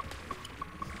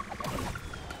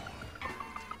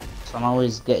 So I'm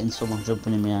always getting someone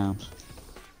jumping in my arms.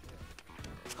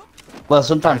 Well,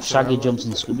 sometimes Shaggy jumps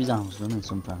in Scooby's arms, doesn't he?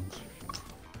 Sometimes.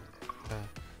 Yeah.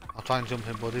 I'll try and jump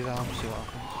in Buddy's arm and see what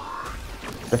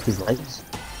happens. Break his legs.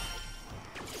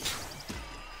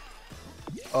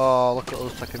 Oh, look at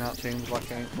us taking out teams like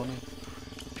it ain't funny.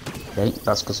 Okay,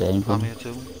 that's because it ain't I'm funny. here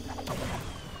too.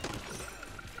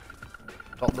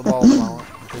 Drop the ball now.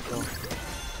 Kick off.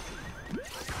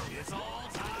 It's all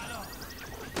tied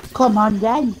up. Come on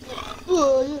then!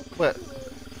 Wait.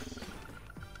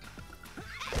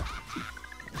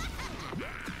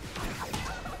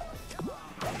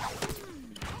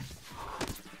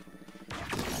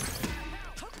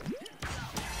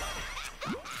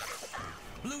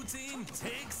 Blue team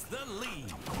takes the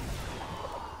lead.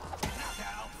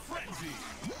 Knockout frenzy.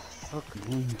 Fuck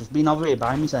me. Just being over here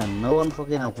by myself. No one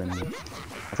fucking helping me.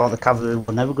 I thought the cavalry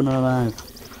were never gonna arrive.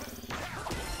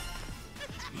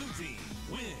 Blue team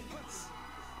wins.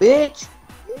 Bitch!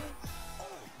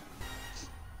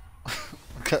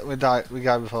 We died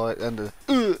before it ended.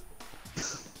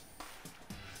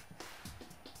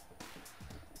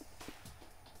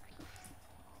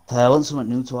 I want something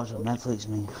new to watch on Netflix,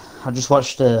 me. I just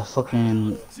watched the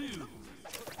fucking...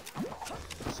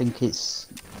 I think it's...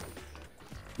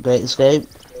 Great Escape.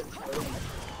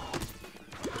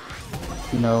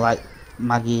 You know, like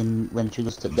Maggie and when she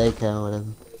goes to daycare or whatever.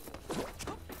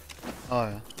 Oh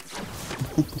yeah.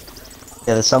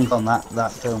 Yeah, the song on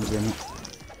that film's in it.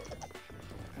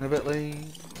 In a bit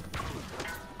late.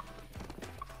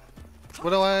 What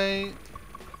do I...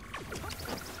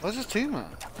 Where's his team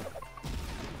at?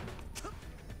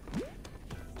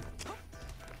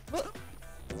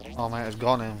 Oh mate, it's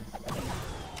gone in.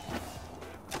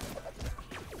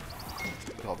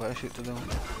 Got better shit to do.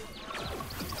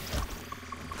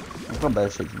 I've got better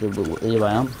shit to do, but here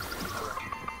I am.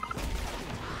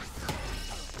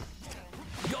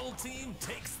 Gold team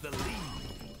takes the lead.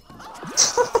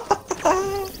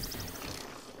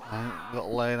 Right, got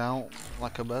laid out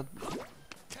like a bed.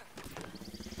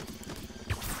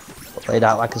 Laid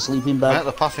out like a sleeping bag. Mate,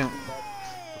 they're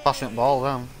passing ball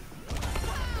then.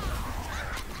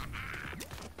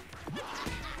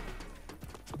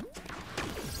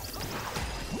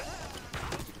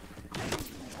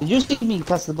 Did you see me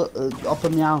press the up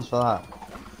in my arms for that?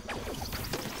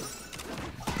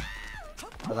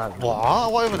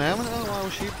 What? What even aiming at her? Why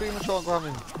was she premature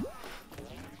grabbing?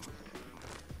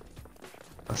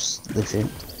 That's the shit.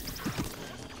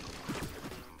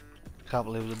 Can't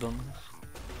believe they've done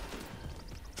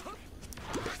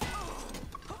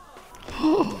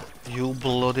this. You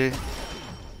bloody...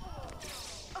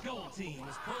 Gold team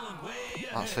is pulling way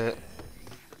ahead. That's it.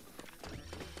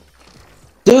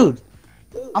 Dude!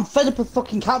 I'm fed up of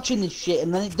fucking catching this shit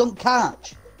and then it don't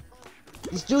catch.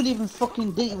 This dude didn't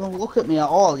even look at me at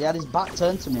all. He had his back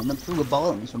turned to me and then threw a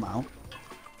ball at me somehow.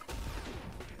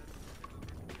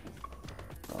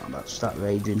 Oh, I'm about to start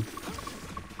raging.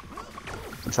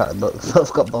 I'm trying to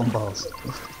I've got bomb balls.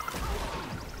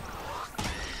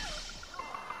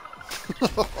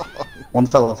 One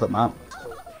fell off at map.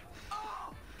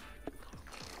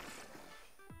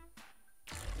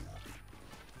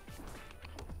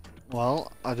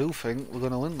 Well, I do think we're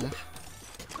gonna win this.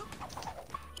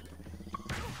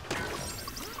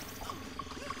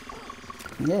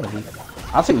 Yeah,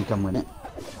 I think we can win it.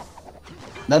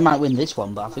 They might win this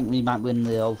one, but I think we might win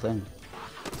the whole thing.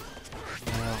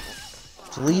 Yeah.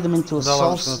 To lead them into a No,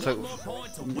 I'm just false... gonna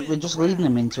take... We're just leading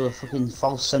them into a fucking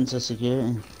false sense of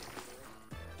security.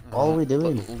 All we're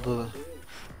doing.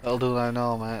 It'll do that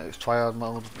now, mate. It's tryhard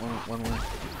mode when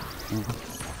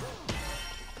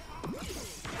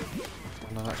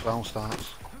the next round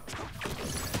starts.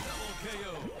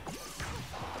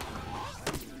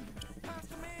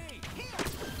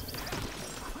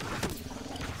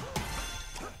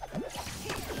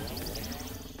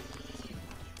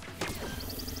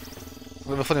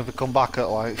 It'd be funny if we come back at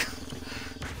like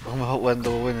when they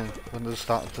were winning, when they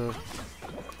started to.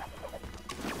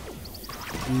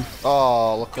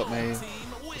 Oh, look at me.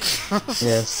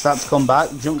 Yeah, start to come back,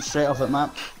 jump straight off at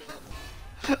map.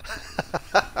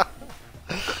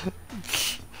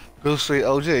 Blue Street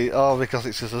OG? Oh, because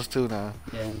it's just us two now.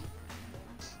 Yeah.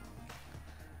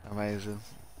 Amazing.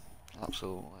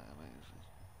 Absolutely amazing.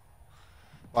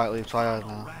 Right, leave tryhard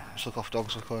now. Suck off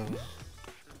dogs for quavers.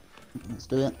 Let's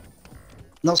do it.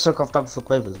 Not suck off dogs for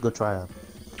quavers, good try out.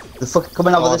 They're fucking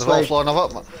coming over this way.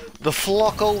 The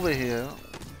flock over here.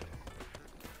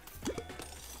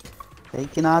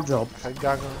 Taking our job. Hey,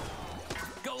 Gaggle.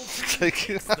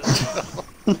 Taking our job.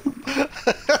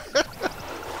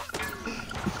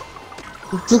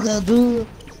 What you gonna do?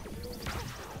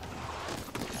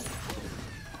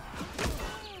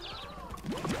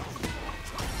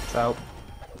 Out.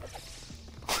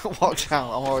 Watch out,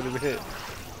 I'm already hit.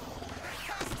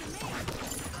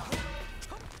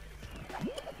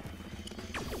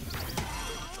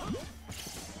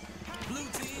 Blue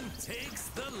team takes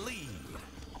the lead.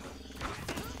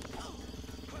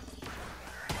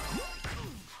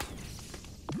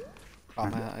 Oh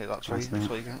man, I hate that tree. That's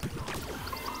what you get.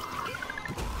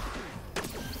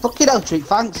 Fucking hell, Trick,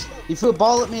 thanks. You threw a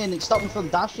ball at me and it stopped me from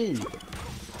dashing.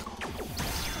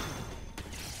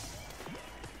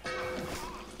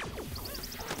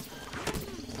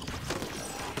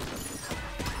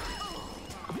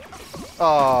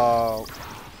 Oh.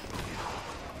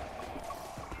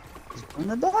 He's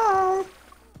gonna die.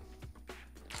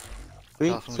 3,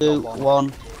 That's when we 2, got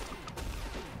 1.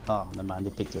 Oh, never mind,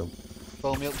 he picked you up.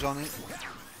 Fill me up, Johnny.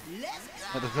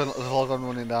 But they've all gone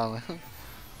running down there.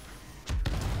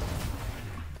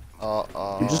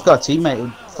 You just got a teammate who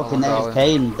fucking my darling.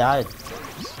 AFK and died.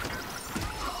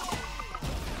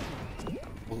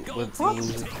 We're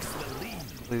losing.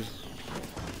 Please,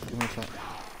 give me a sec.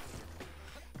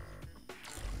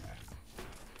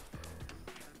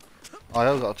 Oh,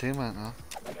 I've got a teammate now.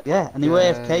 Yeah, and he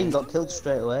AFK and got killed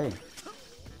straight away.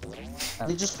 And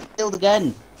he just killed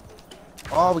again.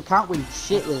 Oh, we can't win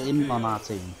shit with him on our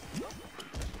team.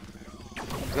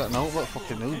 You got no but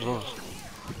fucking noobs, us.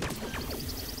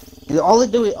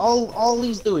 All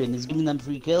he's doing is giving them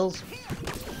free kills.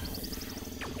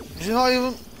 Is he not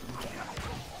even?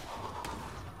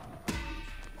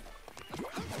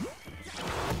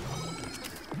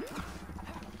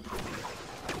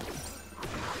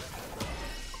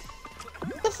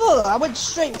 What the fuck? I went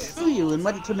straight through you and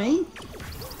went to me.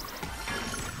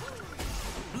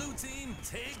 Blue team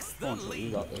takes the Come on, you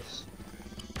lead. got this.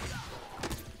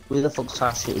 Who the fuck's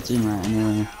our shitty teammate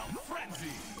anyway?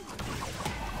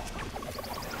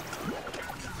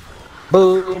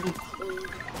 Boom!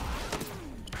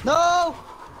 No!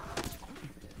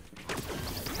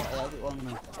 I held it long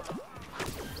enough.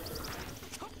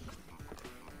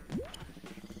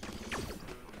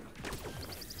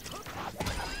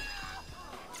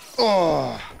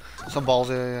 Oh, some balls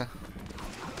here, yeah.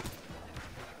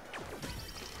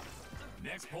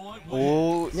 Next point.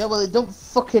 Oh, Yeah, well, it don't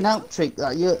fucking out trick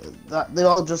that they're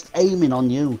all just aiming on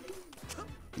you.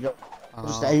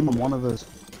 Just aim on one of us.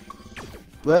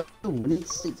 Well, we need to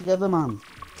stick together, man.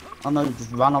 Oh no, you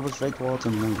just ran over straight towards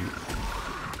him.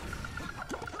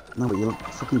 No, but you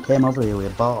fucking came over here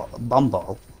with a bomb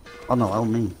ball. Oh no, help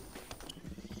me.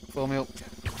 fill me up.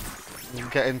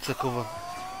 Get into cover.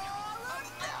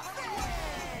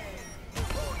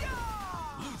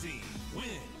 Blue team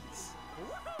wins.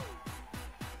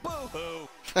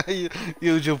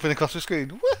 you jumping across the screen.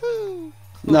 Woohoo!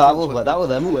 No, I was like that was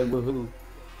them who went woohoo.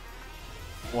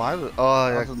 Why? Oh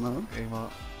I yeah. don't know.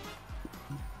 Emote.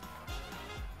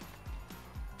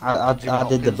 I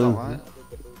did the boo. Right?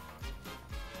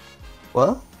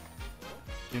 What?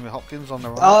 Jimmy Hopkins on the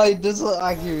right. Oh, it does look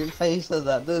like your face of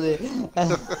that, doesn't it?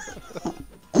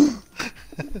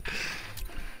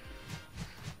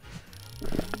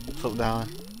 It's up down.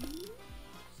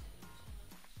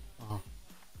 Oh.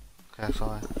 Okay,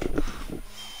 sorry.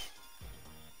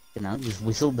 You know, just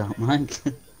whistled that, Mike.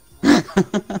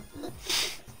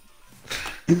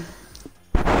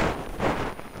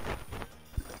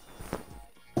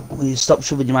 Will you stop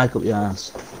shoving your mic up your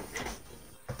ass?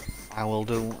 I will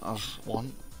do as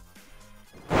one.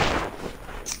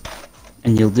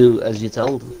 And you'll do as you're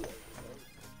told.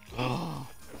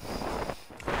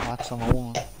 That's a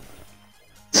woman.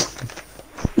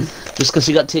 Just because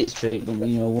you got tits straight don't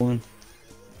mean you're a woman.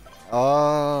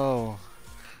 Oh,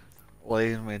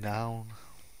 laying me down.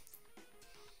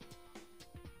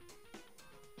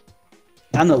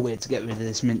 I know a way to get rid of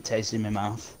this mint taste in my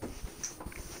mouth.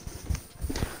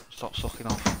 Stop sucking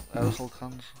off aerosol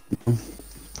cans.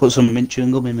 Put some mint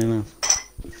chewing gum in my mouth.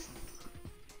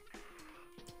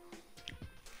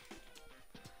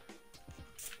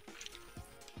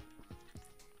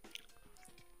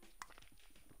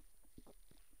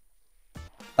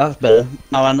 That's better.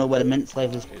 Now I know where the mint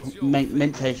flavours,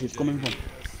 mint taste is coming from.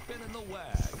 Spinning the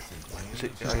wags. Is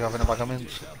it, are you having a bag of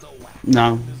mints?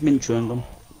 No, mint chewing gum.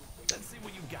 Let's see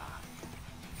what you got.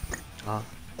 Ah.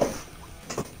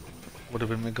 Would have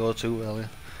been my go-to earlier.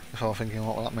 If I was thinking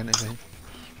what that mint is in.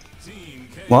 Team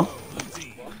K. What? Blue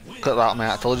team wins. Look at that,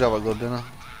 mate. I told you I had a good dinner.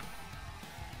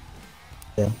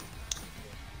 Yeah.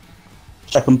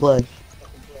 Second place.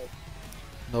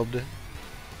 Nobody.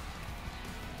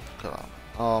 Look at that.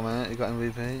 Oh, mate, you got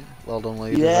MVP. Well done,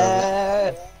 Lee.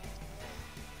 Yeah.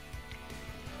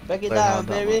 Break it They down, had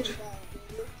that baby. much.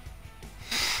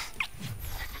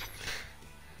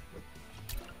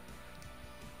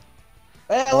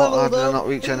 Hey, I Oh, I leveled did up. not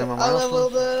reach any of my I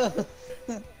milestones. leveled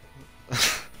up.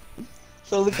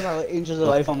 So looking at inches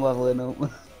away from leveling up.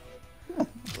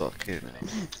 Fucking hell.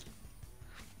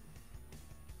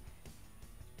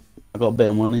 I got a bit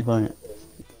of money for it.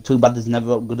 Too bad there's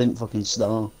never up good in fucking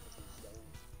store.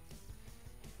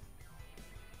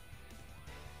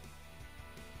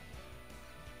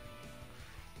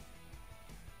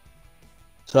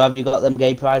 So have you got them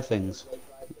gay pride things?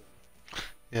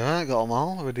 Yeah, I got them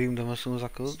all. I redeemed them as soon as I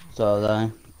could. So they.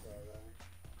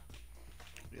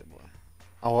 Yeah, boy.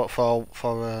 I worked for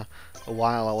a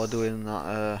while. I was doing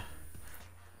that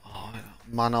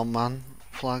man on man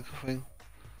flag thing.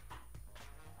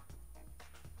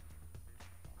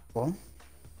 What?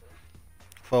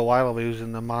 For a while, I was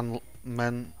using the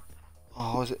men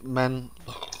Oh, is it men?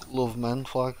 Love men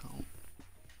flag.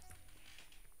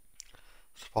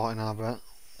 Supporting our bet.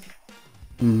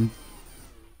 Hmm.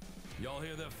 Y'all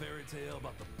hear that fairy tale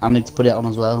about the I need to put it on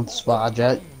as well. Spot our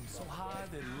jet. so high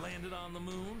they landed on the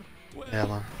moon? Well, Yeah,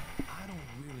 man. I don't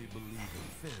really believe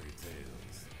in fairy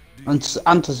tales.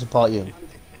 And to support you.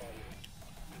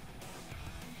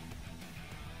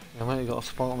 Yeah, mate, you gotta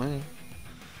support me.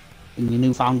 In your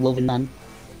newfound loving man.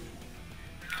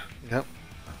 Yep.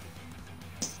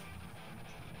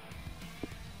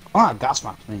 Oh, gas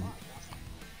mask me.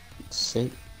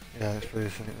 Sick. Yeah, it's pretty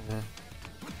sick, yeah.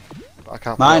 But I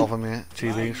can't put Mine. it over my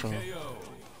TV, so...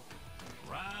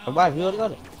 Oh, why, have you already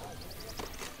got it?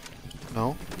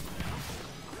 No.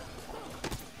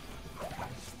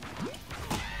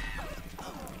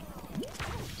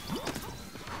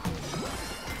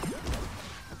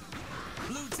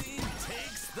 Blue team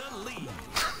takes the lead.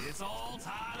 It's all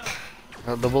tied up.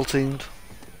 Got double teamed.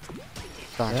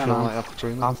 Can't Yeah, feel man. like that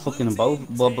between I'm them. fucking them both.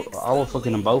 Well, I was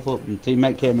fucking them both up, and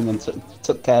teammate came in and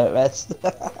took care of the rest.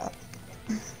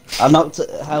 I knocked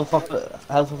health off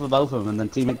of both of them, and then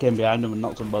teammate came behind them and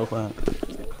knocked them both out.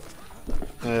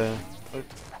 Yeah.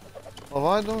 What have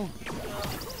I done?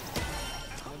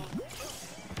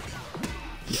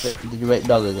 Did you rape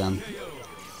dog again?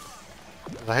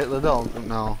 Did I hit the dog?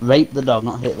 No. Rape the dog,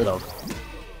 not hit the dog.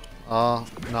 Oh,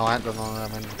 no, I ain't done none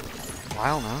of them in a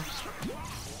while now.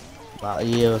 About a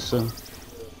year or so.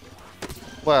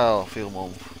 Well, a few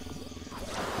months.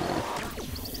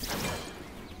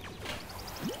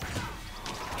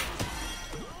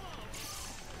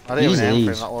 I didn't even Easy, aim for him,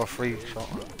 easy. that was a free shot.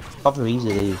 Proper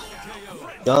easy these.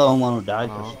 You're the only one who died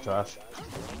No. because you're trash.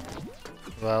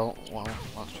 Well,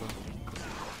 that's true.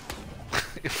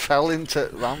 He fell into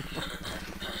ramp.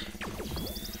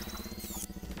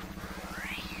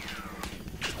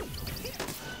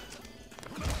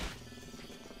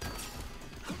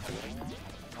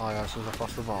 Oh yeah, as soon as I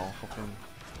passed the ball, fucking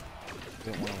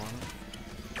didn't want to win it.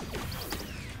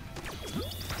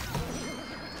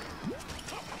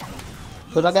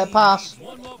 Could I get past?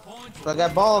 Could I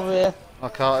get ball over here? I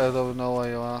can't, I don't know where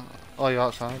you are. Oh, you're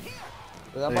outside.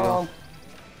 Could I There get you ball? go.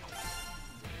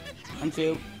 Thank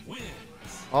you.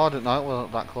 Oh, I didn't know it was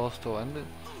that close to ending.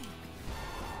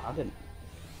 I didn't.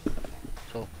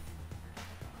 So.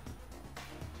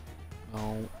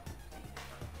 No.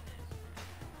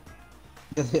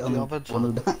 You're the only Yeah, but one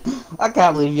who died. I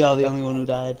can't believe you're the only one who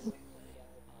died.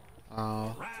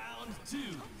 Round two.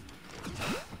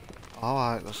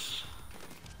 Alright, let's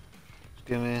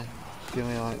give me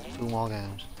like 2 more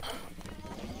games.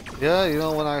 Yeah, you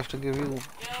know when I have to give you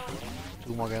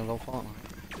 2 more games on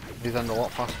Fortnite. These end a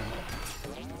lot faster.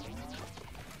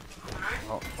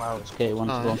 Oh, wow, it's Katie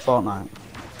wants to go on Nice. Fortnite.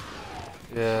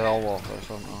 Yeah, I'll walk this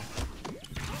one now.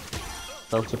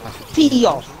 Go to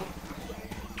Fios!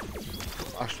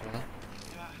 Actually,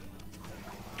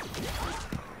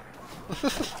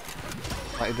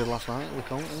 like you did last night, we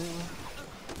can't, didn't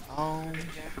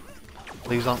we?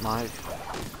 These aren't Mike.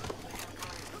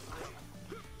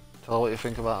 Tell what you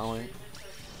think about Ali.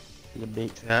 The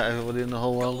beach. Yeah, everybody in the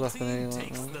whole world Gold reckon team he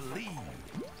takes like the that. lead.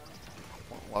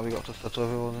 What have you got to say to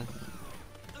everybody?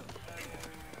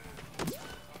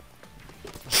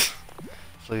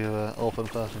 So you're an open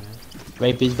person, yeah?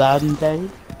 Rape is bad and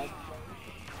Dave.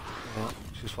 Yeah.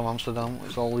 She's from Amsterdam,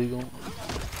 it's all legal.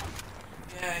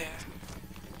 Yeah.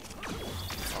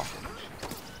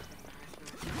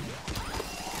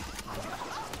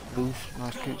 Booth,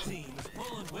 nice kitchen. Team's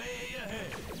pulling way ahead.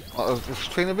 Oh, has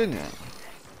Trina been yet?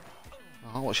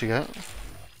 Oh, what'd she get?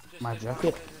 My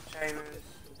jacket. The trainers,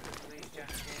 complete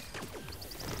jacket.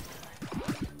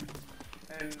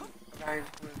 Ryan's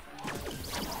coming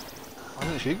from Why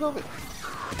didn't she grab it?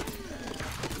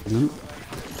 Mm.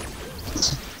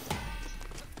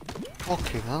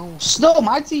 Fucking hell. Stole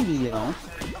my TV, you know.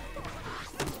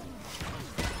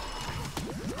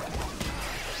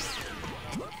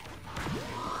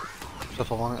 So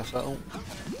if I want it to settle.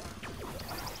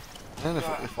 And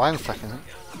if Ryan's taking it.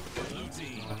 Blue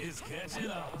team is catching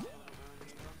up.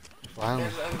 If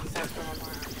Ryan's... There's other stuff from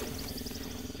online.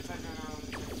 If I can,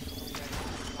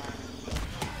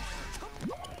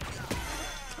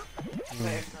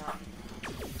 but if not,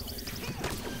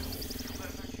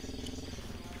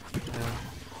 Yeah.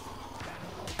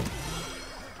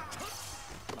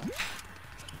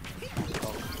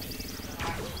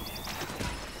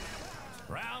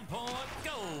 Round point,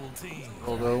 gold team.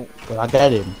 Although... Did I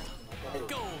get him?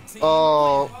 Gold team.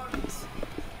 Oh!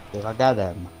 Did I get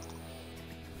him?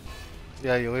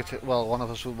 Yeah, you hit it. Well, one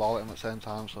of us will ball at him at the same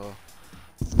time, so...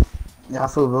 Yeah, I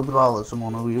threw a rugby ball at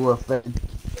someone who you were fitting.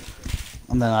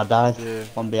 And then I died Yeah.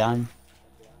 from behind.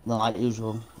 Then like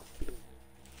usual.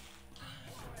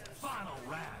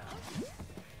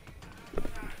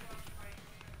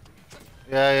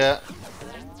 Yeah, yeah.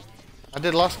 I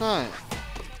did last night.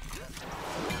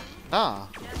 Nah.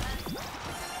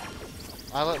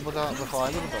 I let Bud out before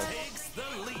I go to bed. Takes the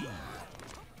lead.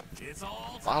 It's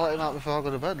all I let him out before I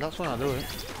go to bed, that's when I do it.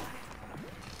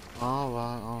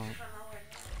 Alright, alright.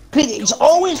 It's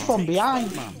always from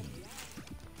behind, man.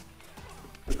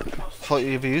 Thought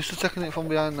you'd be used to taking it from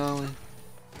behind now.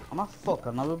 I'm a fuck,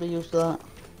 I'll never be used to that.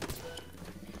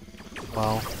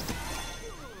 Well.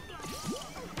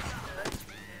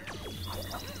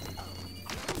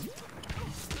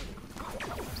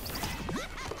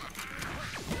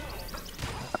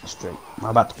 Straight. I'm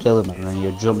about to kill him and then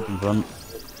you jump in front.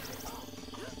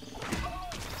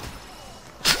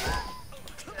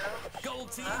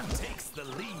 Gold team takes the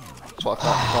lead. That's what I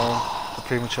can't call a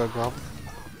premature grab.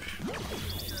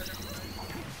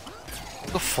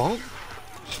 What the fuck?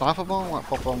 Sniper bomb like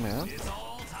pop on me head? It's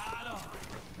all tied up.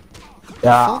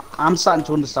 Yeah, I'm starting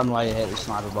to understand why you hate the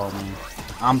sniper bomb.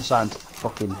 I'm starting to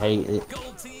fucking hate it.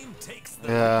 Gold team takes the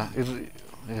Yeah,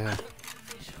 yeah.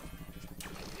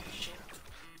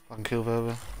 Thank you,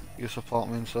 baby. You support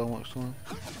me in so much time.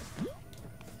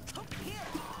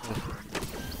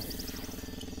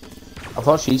 I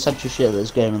thought she said she shit at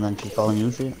this game and then she's calling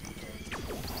you shit.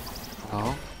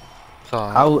 No.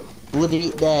 Sorry. How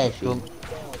bloody dare she?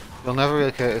 You'll never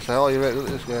really care to say, oh, you're really good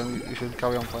at this game, you should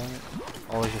carry on playing it.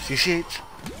 Always just, you shit.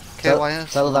 Tell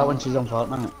KYS. her that when she's on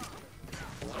Fortnite.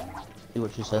 See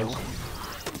what she says.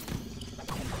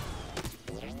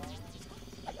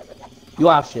 You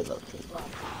are shit though.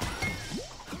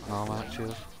 No, mate,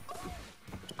 cheers.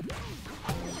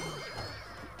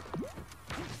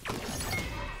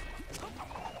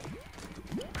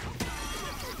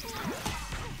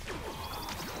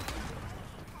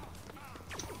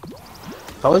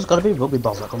 It's always gotta be rugby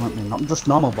balls that come at me, not just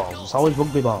normal balls, it's always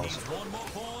rugby balls. one more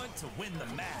point to win the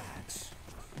match.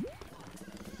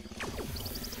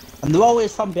 And they're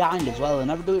always from behind as well, they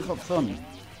never do it from front.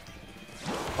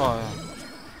 Oh, yeah.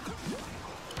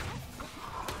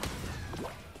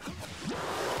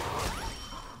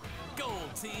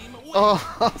 Gold team wins.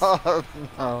 Oh,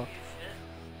 no.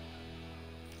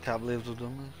 Can't believe they've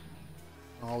done this.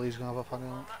 Ollie's gonna have a panel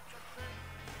on it.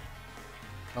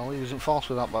 Ollie using force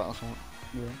with that bat or something.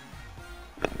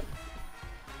 Yeah.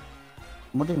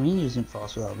 What do you mean using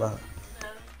force without that?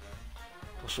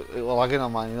 Well, lagging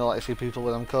on mine, you know, like you see people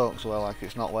with them cokes where like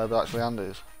it's not where their actually hand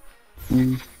is.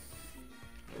 Mm.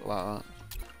 Like that.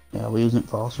 Yeah, we're using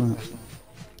force with it.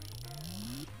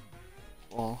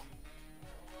 Well.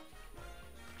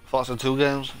 Thoughts on 2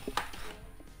 games?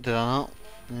 Did I not?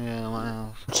 Yeah, my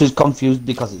house. She's confused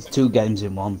because it's 2 games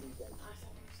in one.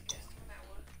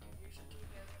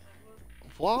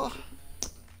 What?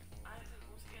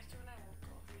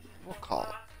 What call?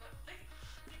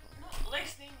 Not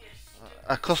listening, yes.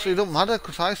 Because it don't matter,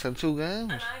 because I said 2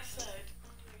 games. And I said,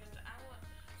 against an hour.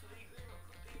 So he grew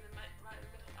up could be in the right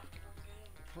in the middle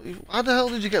after 1 game. How the hell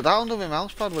did you get that under my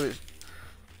mouse pad when it's...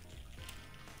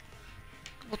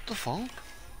 What the fuck?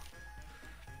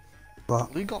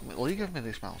 But Lee gave me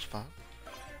this mouse pad.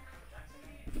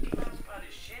 That's bad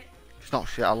as shit. It's not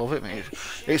shit, I love it, mate.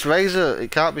 It's Razer,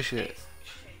 it can't be shit.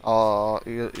 Or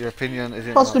your opinion is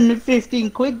in costing me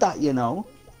 15 quid that, you know.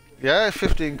 Yeah, it's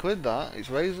 15 quid that. It's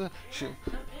Razer.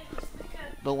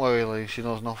 Don't worry, Lee, she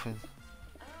knows nothing.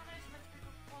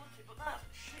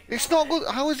 It's not good.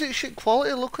 How is it shit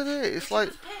quality? Look at it. It's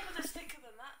like...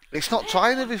 It's not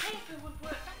trying to be...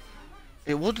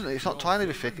 It wouldn't. It's not trying to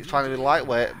be thick. It's trying to be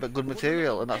lightweight, but good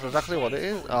material. And that's exactly what it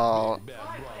is. Oh...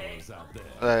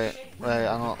 Right,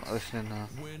 I'm not listening now.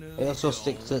 It also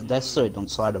sticks to the desk so it don't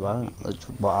slide about. That's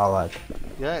what I like.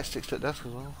 Yeah, it sticks to the desk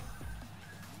as well.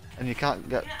 And you can't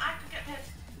get...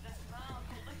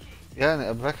 Yeah, and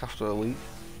it'll break after a week.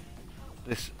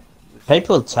 This...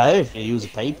 Paper will tear if you use a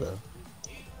paper.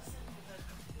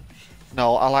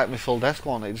 No, I like my full desk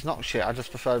one. It's not shit, I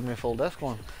just prefer my full desk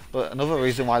one. But another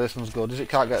reason why this one's good is it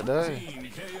can't get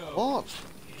dirty. What?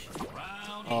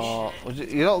 Oh,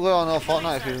 you don't go on no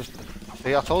Fortnite if you just...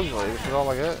 See, I told you, this is all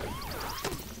I get.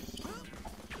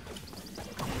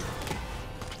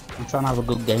 I'm trying to have a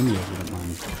good game here if you don't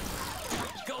mind.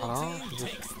 I know, she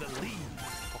just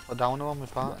pop a downer on my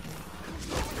part.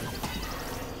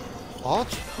 What?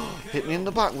 Hit me in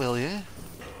the back, will you?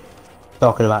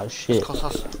 Talking about shit.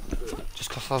 Just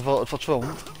cause I voted for Trump.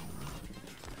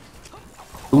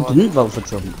 Who didn't vote for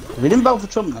Trump? If you didn't vote for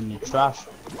Trump, then you're trash.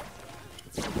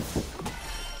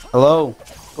 Hello?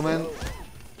 Come in.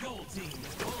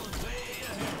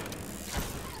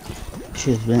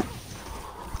 Cheers, mate.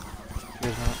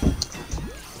 Cheers, mate.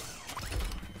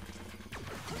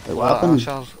 Wait, what happened?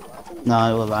 Shaz? No,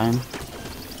 it was Ryan.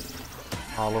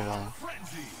 I love that.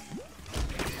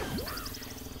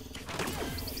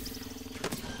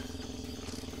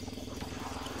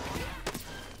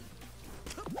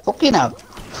 Fucking hell.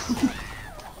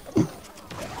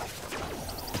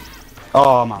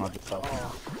 Oh man, I just fell.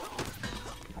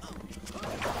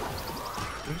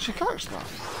 Didn't she catch that?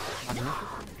 Magnificent.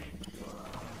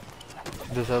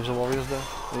 She deserves a Warriors there.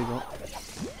 There you go.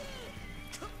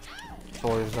 It's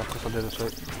Warriors there because I did a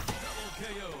trick.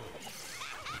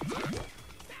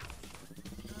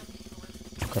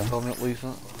 Okay. Tell me at least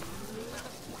that.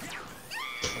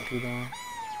 Thank you, down.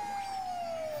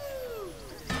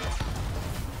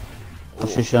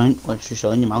 What's she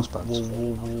showing your mouse pads? Whoa,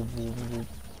 whoa, whoa, whoa, whoa.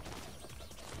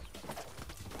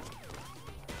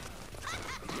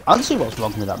 I don't see what's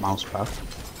wrong with that mouse pad.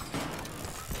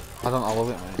 I don't know, I love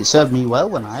it, mate. It served me well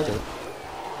when I had it.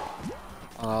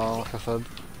 Like I said.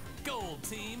 Gold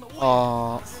team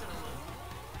wins.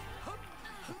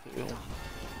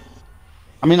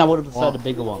 I mean, I would have preferred a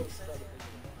bigger one.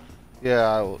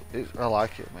 Yeah, I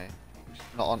like it, mate. It's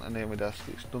not on near my desk,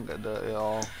 it don't get dirty at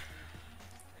all.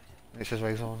 It says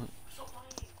Razor on it.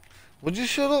 Would you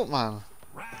shut up, man?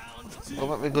 Don't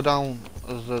make me go down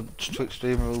as a Twitch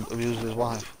streamer who abuses his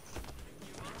wife.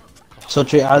 So,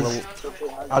 how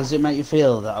does it make you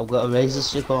feel that I've got a razor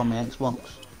stick on my Xbox?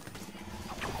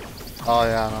 Oh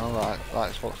yeah, I know, that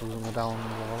Xbox is going down as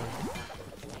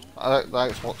well. The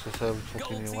Xbox is served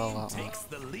fucking you well, that, mate.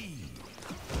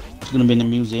 It's gonna be in the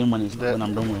museum when I'm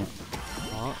done with it.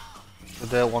 Alright. The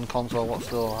day one console, what's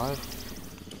still alive?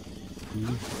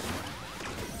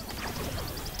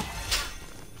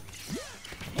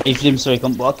 If him so he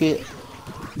can't block it.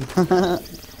 Okay,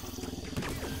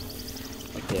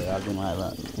 I don't like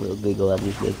that. Little giggle, that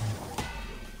is big.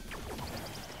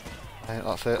 Right,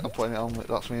 that's it, I'm putting it on,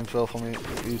 that's me intro for my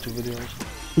YouTube videos.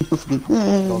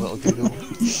 Got a little giggle.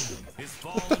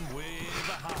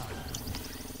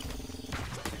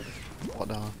 What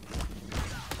down?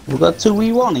 We've got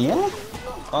 2v1 here.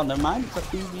 Oh, never mind, it's a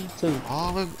 2v2.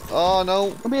 Oh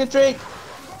no! Come here, Drake!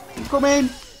 Come in!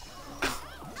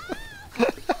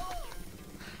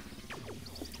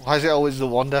 Why is it always the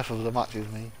one death of the match is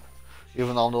me?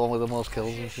 Even though I'm the one with the most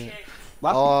kills and shit.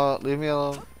 Oh, leave me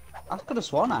alone. I could have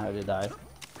sworn I already died.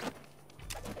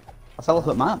 I fell off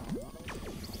at map.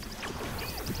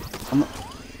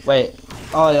 Wait.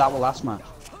 Oh, that was last match.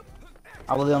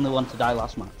 I was the only one to die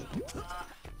last match.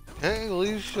 Hey,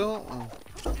 leave shut, man.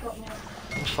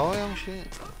 I'm sorry, I'm shit.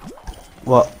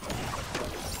 What?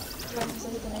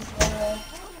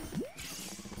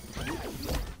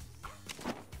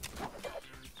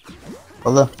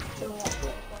 Hello?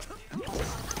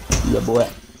 Yeah, boy.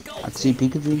 I can see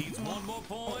Pikachu. One more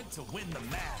point to win the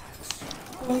match.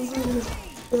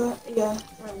 Yeah.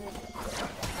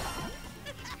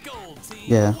 Gold team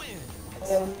Yeah.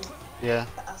 wins. Yeah.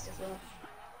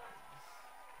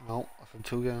 No, I said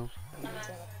 2 games.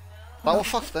 That was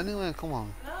fast anyway, come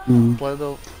on. Play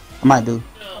though. I might do.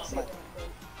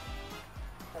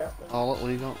 Oh, look,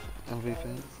 Lee got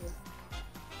MVP.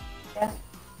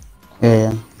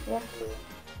 Yeah.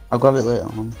 I'll grab it later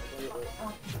on.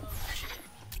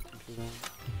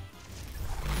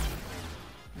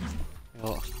 Yeah,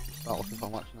 let's start looking for a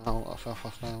match now, that's how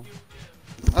fast now.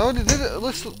 I already did it,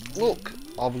 listen, look.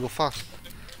 I'll go fast.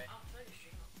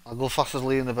 I'll go fast as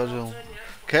Lee in the bedroom.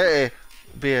 Katie,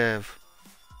 behave.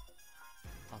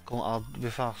 I'll be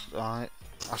fast, alright.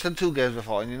 I said 2 games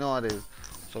before and you know I did.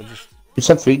 So just... You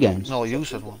said 3 games. No, you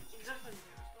said 1.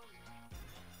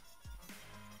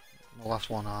 The last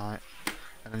one, alright.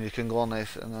 And then you can go on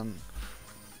this and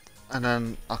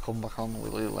then I come back on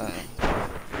with you later.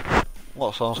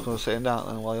 What, so I'm just going to sit down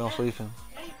then while you're sleeping?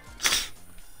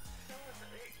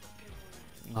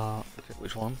 No, okay,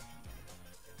 which one?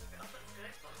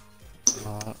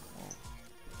 Alright.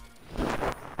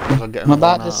 My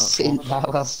dad just sitting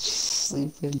back whilst just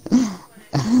sleeping.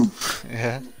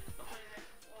 Yeah.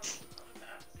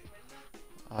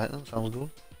 Alright then, sounds good.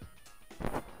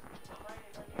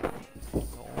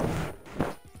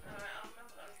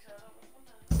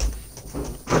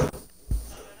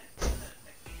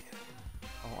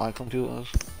 I like computers.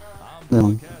 Yeah.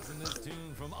 Broadcasting this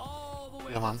tune from all the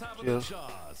way Yeah, man. to the top of Cheers. the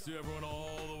charts to everyone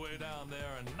all the way down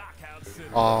there in Knockout City.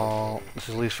 Oh, this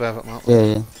is Lee's favourite map.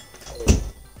 Yeah.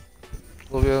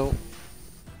 Love you.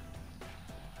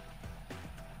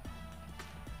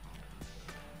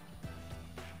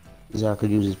 I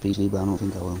could use his PC, but I don't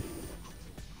think I will.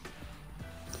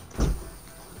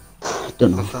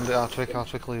 Don't know. I'll send it I'll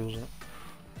quickly use it.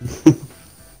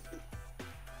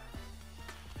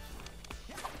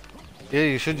 Yeah,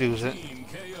 you should use it.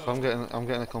 I'm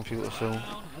getting a computer soon.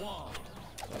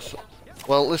 So,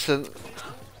 well, listen,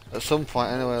 at some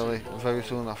point anyway, like, very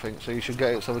soon I think. So you should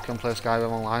get it so we can play Skyrim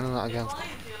online and that again.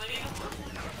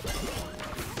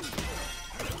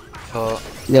 So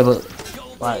Yeah, but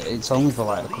Like, it's only for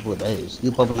like a couple of days.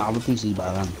 You'll probably not have a PC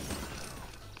by then.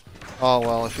 Oh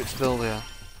well, if it's still there.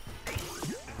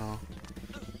 No.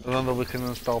 Remember, we can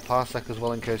install Parsec as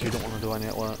well in case you don't want to do any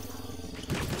at work.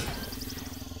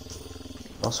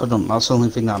 That's the only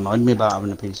thing that annoyed me about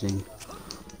having a PC.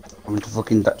 Having to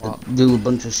fucking do a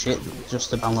bunch of shit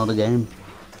just to download a game.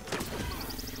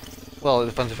 Well, it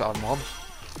depends if it had mods.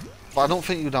 But I don't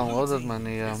think you downloaded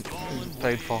many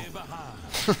paid for.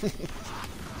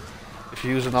 If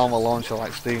you use a normal launcher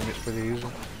like Steam, it's pretty easy.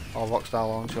 Or Rockstar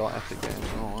launcher like Epic Games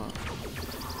and all that.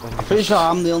 I'm pretty sure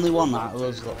I'm the only one that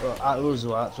was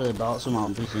who actually bought some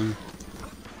on PC.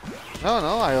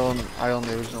 No, I own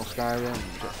the original Skyrim.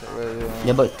 Jet Set Radio.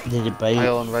 Yeah, but did you pay? I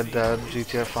own Red Dead,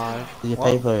 GTA 5. Did you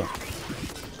pay for it?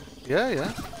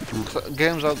 Yeah.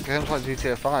 Games like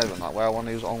GTA 5 and that, where I want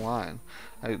to use it online,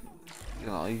 you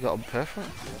got to pay for it.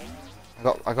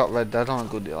 I got Red Dead on a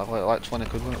good deal. I got it like 20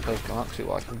 quid when it first came out, 'cause it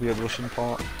was like a weird Russian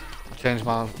port. I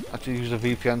had to use a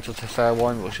VPN to say I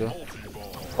was in Russia,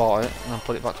 bought it, and then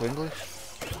put it back to English.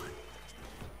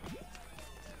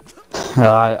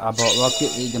 I bought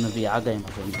Rocket League and a VR game,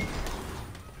 I think.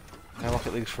 Yeah,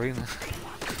 Rocket League's free now.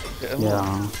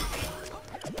 Yeah.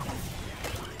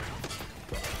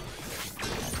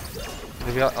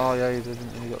 Oh yeah, you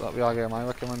didn't. You got that VR game I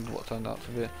recommend. What turned out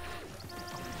to be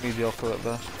mediocre at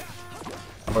best.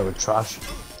 I thought it was trash.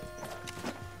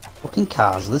 Fucking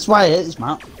cars. This is why it is,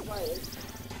 Matt.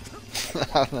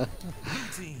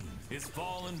 Team is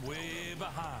falling way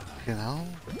behind. You know,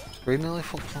 screen nearly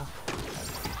fucked off.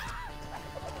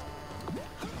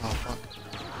 Oh fuck.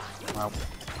 Wow.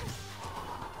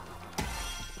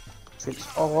 Tricks.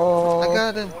 Oh, I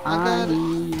got him.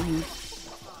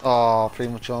 Oh,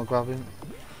 premature grabbing.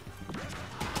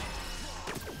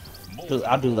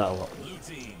 I do that a lot. Blue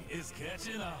team is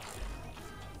catching up.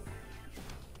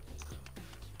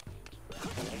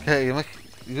 Hey, I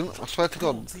swear to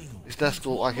God, his desk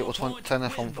looked like it was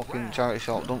 10F on fucking charity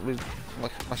shop. Don't be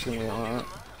messing with it like that.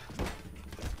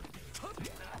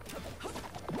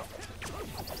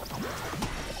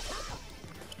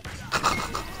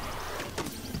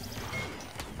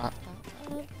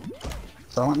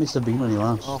 Sound like Mr. Bean when he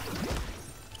laughs. Oh.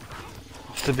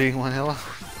 Mr. Bean Vanilla.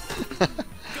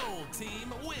 Gold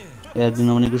team win. Yeah, do you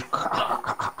know when he goes?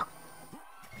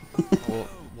 Oh,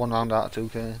 1 round out of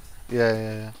 2K.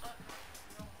 Yeah.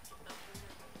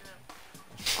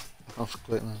 That's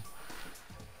great, man.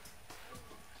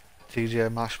 TJ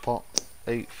Mashpot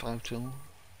 852.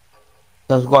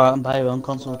 Just go out and buy your own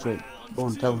console trick. Go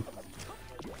on, tell him.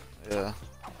 Yeah.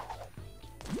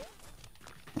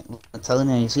 I'm telling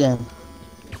you, he's getting.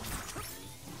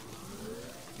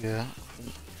 Yeah.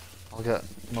 I'll get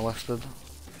molested.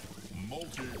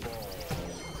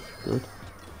 Good.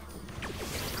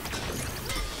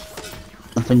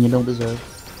 Nothing you don't deserve.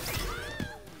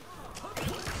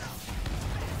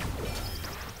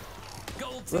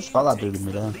 What's about that dude in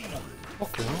me there?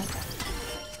 Okay.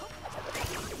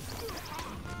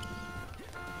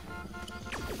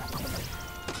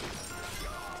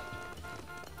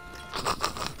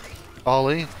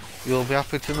 Ollie, you'll be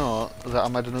happy to know that I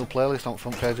made a new playlist on the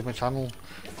front page of my channel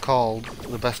called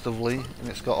The Best of Lee, and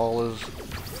it's got all his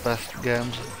best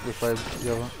games we played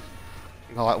together.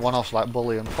 You know, like one-offs like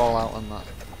Bully and Fallout and that.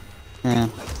 Yeah.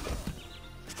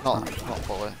 Not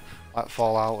Bully, like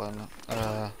Fallout and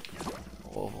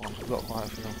what other ones? We've got quite a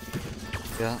few.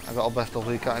 Yeah, I got a Best of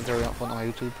Lee category up on my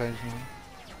YouTube page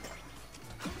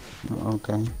now.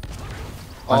 Okay.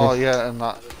 Oh yeah, and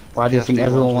that. Why do you think PSD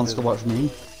everyone ones wants to watch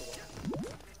me?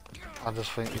 I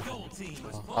just think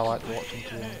I like to watch them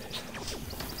too.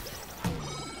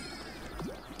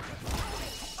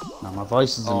 No, my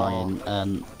voice is annoying,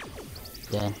 and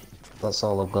yeah, that's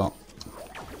all I've got.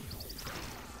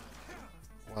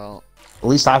 Well, At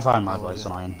least I find my voice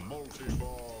annoying.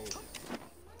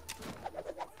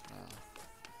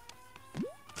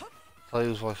 tell you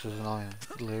whose voice is annoying.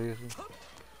 Delirious.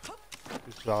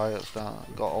 He's dry at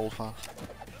start, got old fast.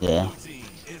 Yeah. Team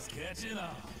is catching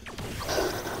up.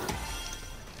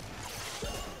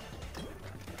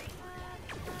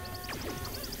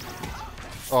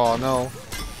 Oh no.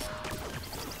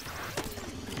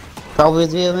 Probably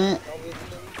with you, mate.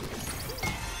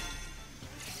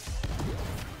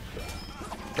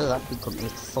 Look at that become a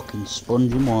fucking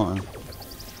sponge in water.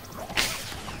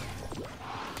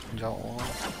 Blue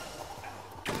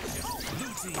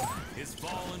team is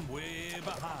falling way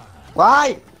behind.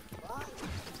 Why?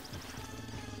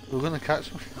 We're gonna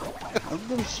catch me. I'm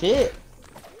doing shit.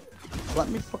 Let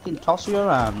me fucking toss you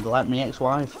around like my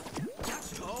ex-wife.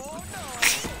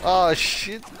 Oh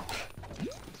shit.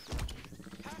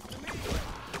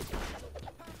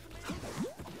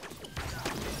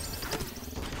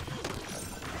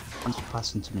 Thanks for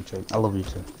passing to me, Tree. I love you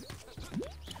too.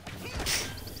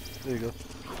 There you go.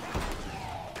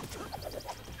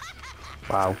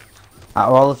 Wow. Out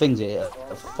of all the things here,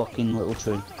 a fucking little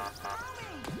tree.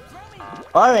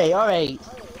 Alright.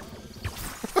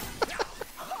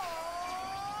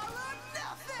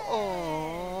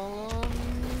 Oh,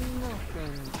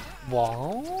 nothing.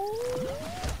 Wow.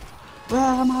 Where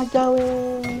am I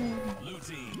going? Blue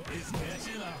team is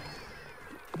catching up.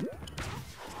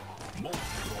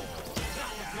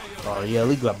 Oh, yeah,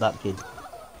 we grabbed that kid.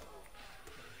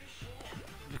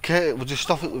 Okay, would you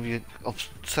stop it with your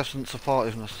obsessing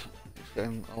supportiveness? It's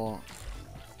getting a lot.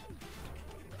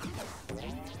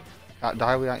 Can't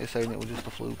die without you saying it was just a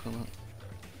fluke, isn't it?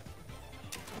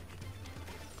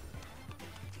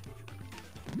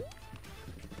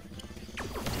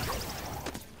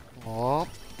 Oh.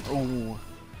 Ooh.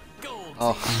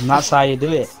 Oh. And that's how you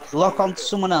do it. Lock onto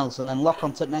someone else and then lock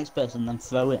onto the next person and then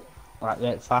throw it. Like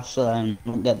right faster and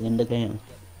don't get the indicator.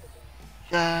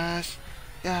 Yes.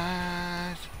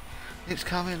 Yes. It's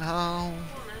coming home.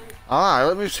 Alright,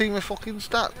 let me see my fucking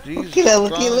stats. Jesus Look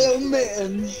at Christ. little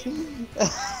mittens.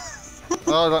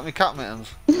 Oh, like my cat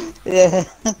mittens. Yeah.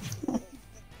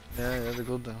 Yeah, they're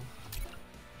good though.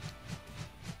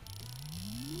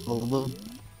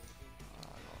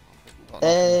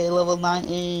 Hey, level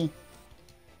 90.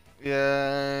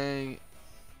 Yay.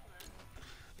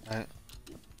 Right.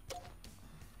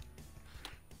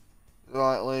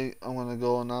 Right, Lee, I'm gonna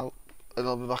go now. And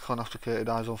I'll be back on after Katie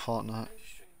dies on Fortnite.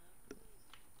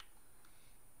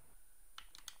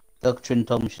 Doctrine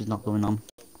told me she's not going on.